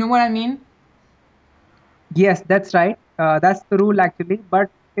onside. You know what I mean? Yes, that's right. That's the rule actually, but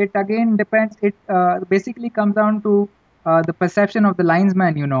it again depends. It basically comes down to the perception of the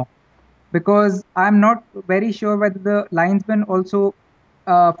linesman, because I'm not very sure whether the linesmen also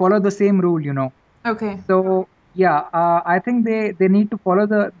follow the same rule. Okay. So yeah, I think they need to follow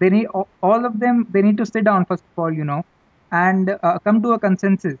they need all of them. They need to sit down first of all, and come to a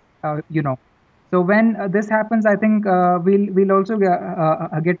consensus. So when this happens, I think we'll also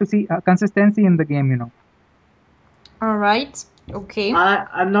get to see consistency in the game. All right. Okay.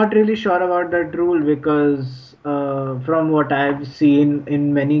 I'm not really sure about that rule because from what I've seen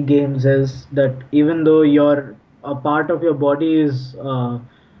in many games is that even though a part of your body is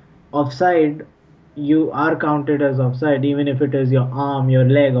offside, you are counted as offside, even if it is your arm, your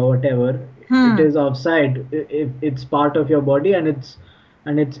leg, or whatever. It is offside if it's part of your body and it's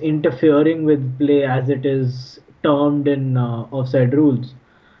interfering with play as it is termed in offside rules.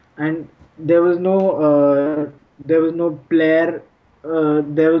 And there was no player,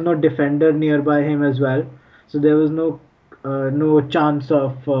 there was no defender nearby him as well, so there was no chance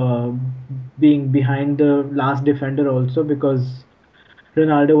of being behind the last defender also, because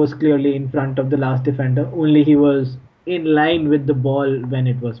Ronaldo was clearly in front of the last defender, only he was in line with the ball when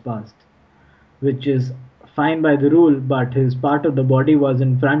it was passed, which is fine by the rule, but his part of the body was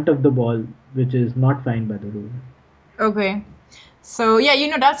in front of the ball, which is not fine by the rule. Okay. So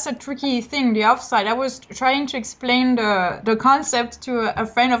yeah, that's a tricky thing, the offside. I was trying to explain the concept to a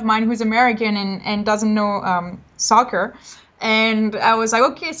friend of mine who's American and doesn't know soccer. And I was like,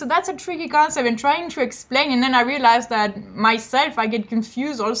 okay, so that's a tricky concept, and trying to explain. And then I realized that myself, I get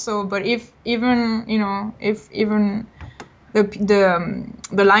confused also. But if even the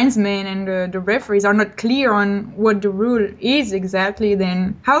linesmen and the referees are not clear on what the rule is exactly,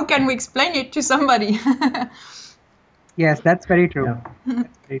 then how can we explain it to somebody? Yes, that's very true. Yeah.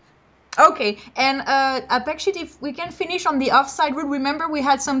 That's very true. Okay, and Apekshit, if we can finish on the offside rule, remember we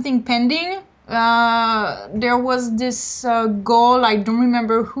had something pending. There was this goal, I don't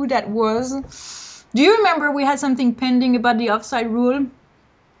remember who that was. Do you remember we had something pending about the offside rule?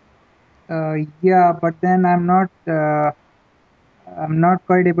 Yeah, but then I'm not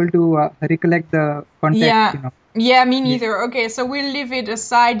quite able to recollect the context. Yeah, me neither. Okay, so we'll leave it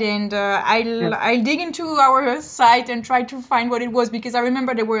aside, and I'll dig into our site and try to find what it was, because I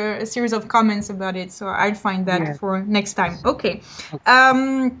remember there were a series of comments about it, so I'll find that for next time. Okay.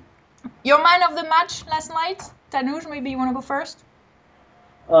 Your man of the match last night, Tanuj, maybe you want to go first?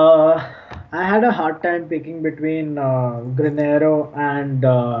 I had a hard time picking between Granero and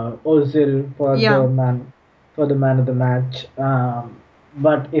Ozil for the man of the match.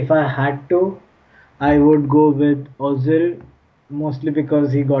 But if I had to, I would go with Ozil, mostly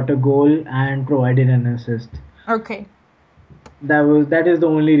because he got a goal and provided an assist. Okay. That is the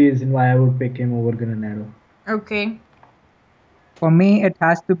only reason why I would pick him over Granero. Okay. For me, it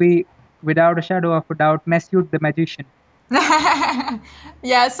has to be, without a shadow of a doubt, Mesut the magician.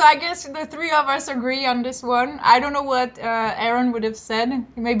 Yeah, so I guess the three of us agree on this one. I don't know what Aaron would have said.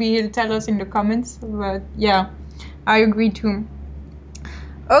 Maybe he'll tell us in the comments. But yeah, I agree too.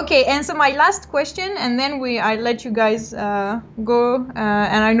 Okay, and so my last question, and then I'll let you guys go.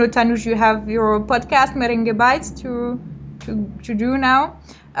 And I know, Tanuj, you have your podcast Merengue Bites to do now.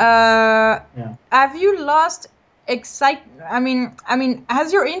 Have you lost I mean,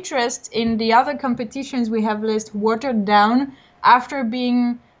 has your interest in the other competitions we have listed watered down after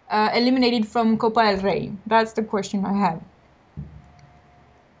being eliminated from Copa del Rey? That's the question I have.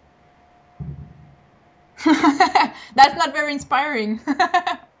 That's not very inspiring.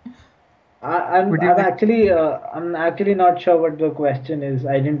 I'm actually not sure what the question is.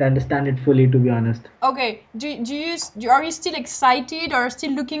 I didn't understand it fully, to be honest. Okay, are you still excited or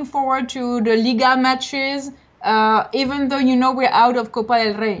still looking forward to the Liga matches, even though we're out of Copa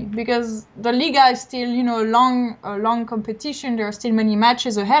del Rey? Because the Liga is still a long competition. There are still many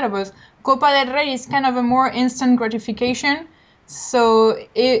matches ahead of us. Copa del Rey is kind of a more instant gratification. So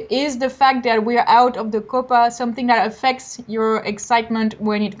is the fact that we're out of the Copa something that affects your excitement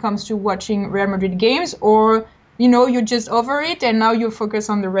when it comes to watching Real Madrid games, or you're just over it and now you focus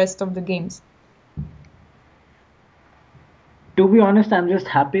on the rest of the games? To be honest, I'm just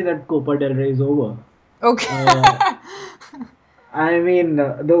happy that Copa del Rey is over. Okay. I mean,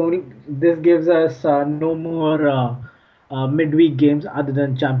 this gives us no more midweek games other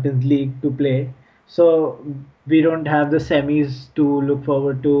than Champions League to play. So we don't have the semis to look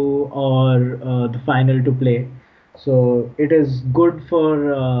forward to, or the final to play. So it is good for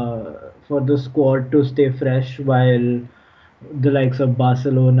the squad to stay fresh while the likes of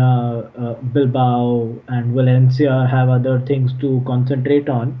Barcelona, Bilbao, and Valencia have other things to concentrate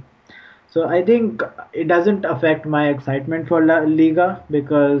on. So I think it doesn't affect my excitement for La Liga,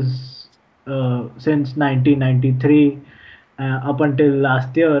 because since 1993 up until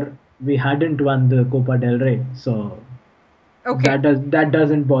last year we hadn't won the Copa del Rey. So Okay. that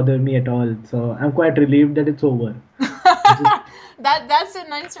doesn't bother me at all. So I'm quite relieved that it's over. That's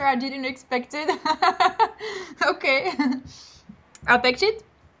an answer I didn't expect it. Okay. Apekshit?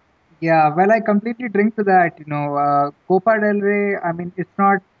 Yeah, well, I completely drink to that. Copa del Rey. I mean, it's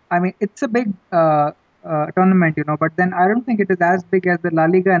not. I mean, it's a big tournament, but then I don't think it is as big as the La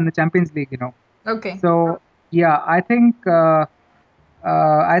Liga and the Champions League. Okay. So yeah, I think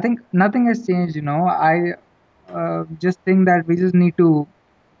nothing has changed. I just think that we just need to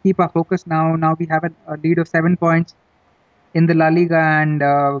keep our focus now. Now we have a lead of 7 points in the La Liga, and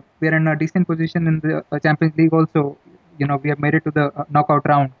we're in a decent position in the Champions League also. We have made it to the knockout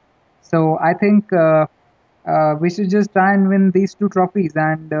round. So I think we should just try and win these two trophies.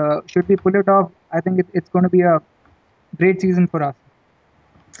 And should we pull it off, I think it's going to be a great season for us.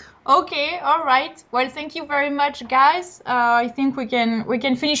 Okay, all right. Well, thank you very much, guys. I think we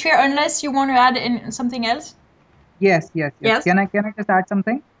can finish here unless you want to add in something else. Yes. Yes. Can I just add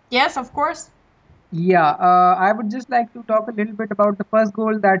something? Yes, of course. Yeah, I would just like to talk a little bit about the first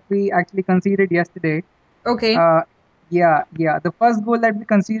goal that we actually conceded yesterday. Okay. Yeah. The first goal that we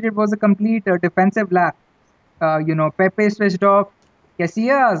conceded was a complete defensive lapse. Pepe switched off.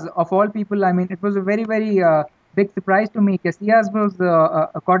 Casillas, of all people, I mean, it was a very, very big surprise to me. Casillas was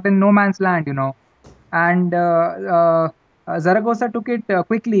caught in no man's land, and Zaragoza took it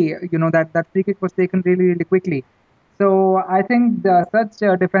quickly. That free kick was taken really, really quickly. So I think such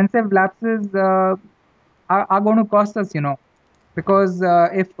defensive lapses are going to cost us, because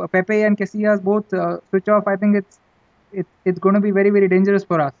if Pepe and Casillas both switch off, I think it's going to be very, very dangerous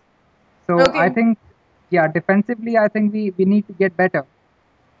for us. So Okay. I think, yeah, defensively, I think we need to get better.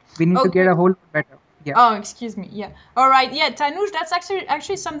 We need to get a whole lot better. Yeah. Oh, excuse me. Yeah. All right. Yeah, Tanush, that's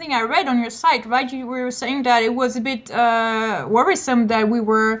actually something I read on your site, right? You were saying that it was a bit worrisome that we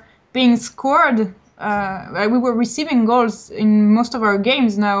were being scored. We were receiving goals in most of our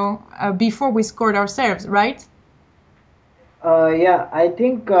games now before we scored ourselves, right? Yeah, I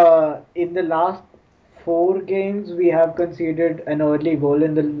think in the last 4 games we have conceded an early goal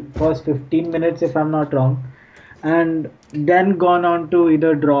in the first 15 minutes, if I'm not wrong, and then gone on to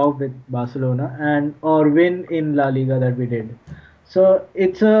either draw with Barcelona and or win in La Liga that we did. So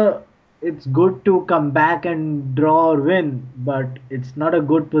it's good to come back and draw or win, but it's not a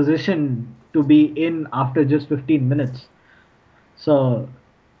good position to be in after just 15 minutes. So,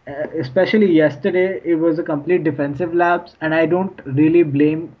 especially yesterday, it was a complete defensive lapse, and I don't really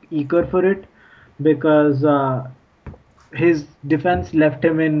blame Eker for it because his defense left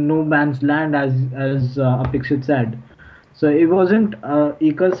him in no man's land, as Apikshit said. So it wasn't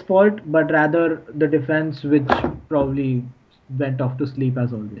Eker's fault, but rather the defense, which probably went off to sleep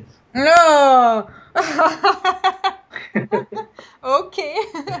as always. No. Okay.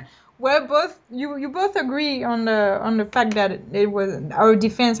 Well, you both agree on the fact that it was our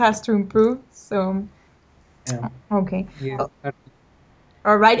defense has to improve. So Yeah. okay. Yeah.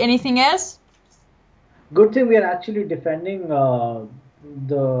 All right. Anything else? Good thing we are actually defending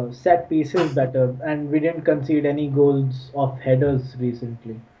the set pieces better, and we didn't concede any goals of headers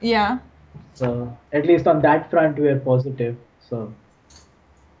recently. Yeah. So at least on that front, we are positive. So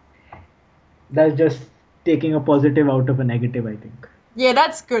that's just taking a positive out of a negative, I think. Yeah,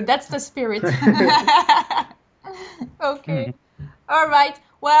 that's good. That's the spirit. Okay. All right.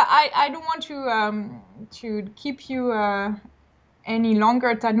 Well, I don't want to keep you any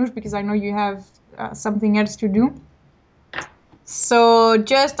longer, Tanush, because I know you have something else to do. So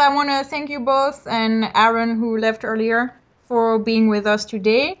just I want to thank you both and Aaron, who left earlier, for being with us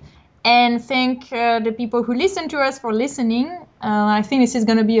today, and thank the people who listen to us for listening. I think this is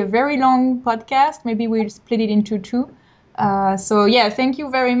going to be a very long podcast. Maybe we'll split it into two. So yeah, thank you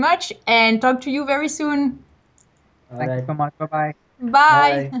very much, and talk to you very soon. Thank you so much. Bye-bye.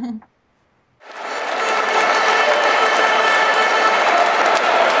 Bye. Bye.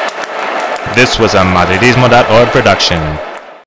 This was a Madridismo.org production.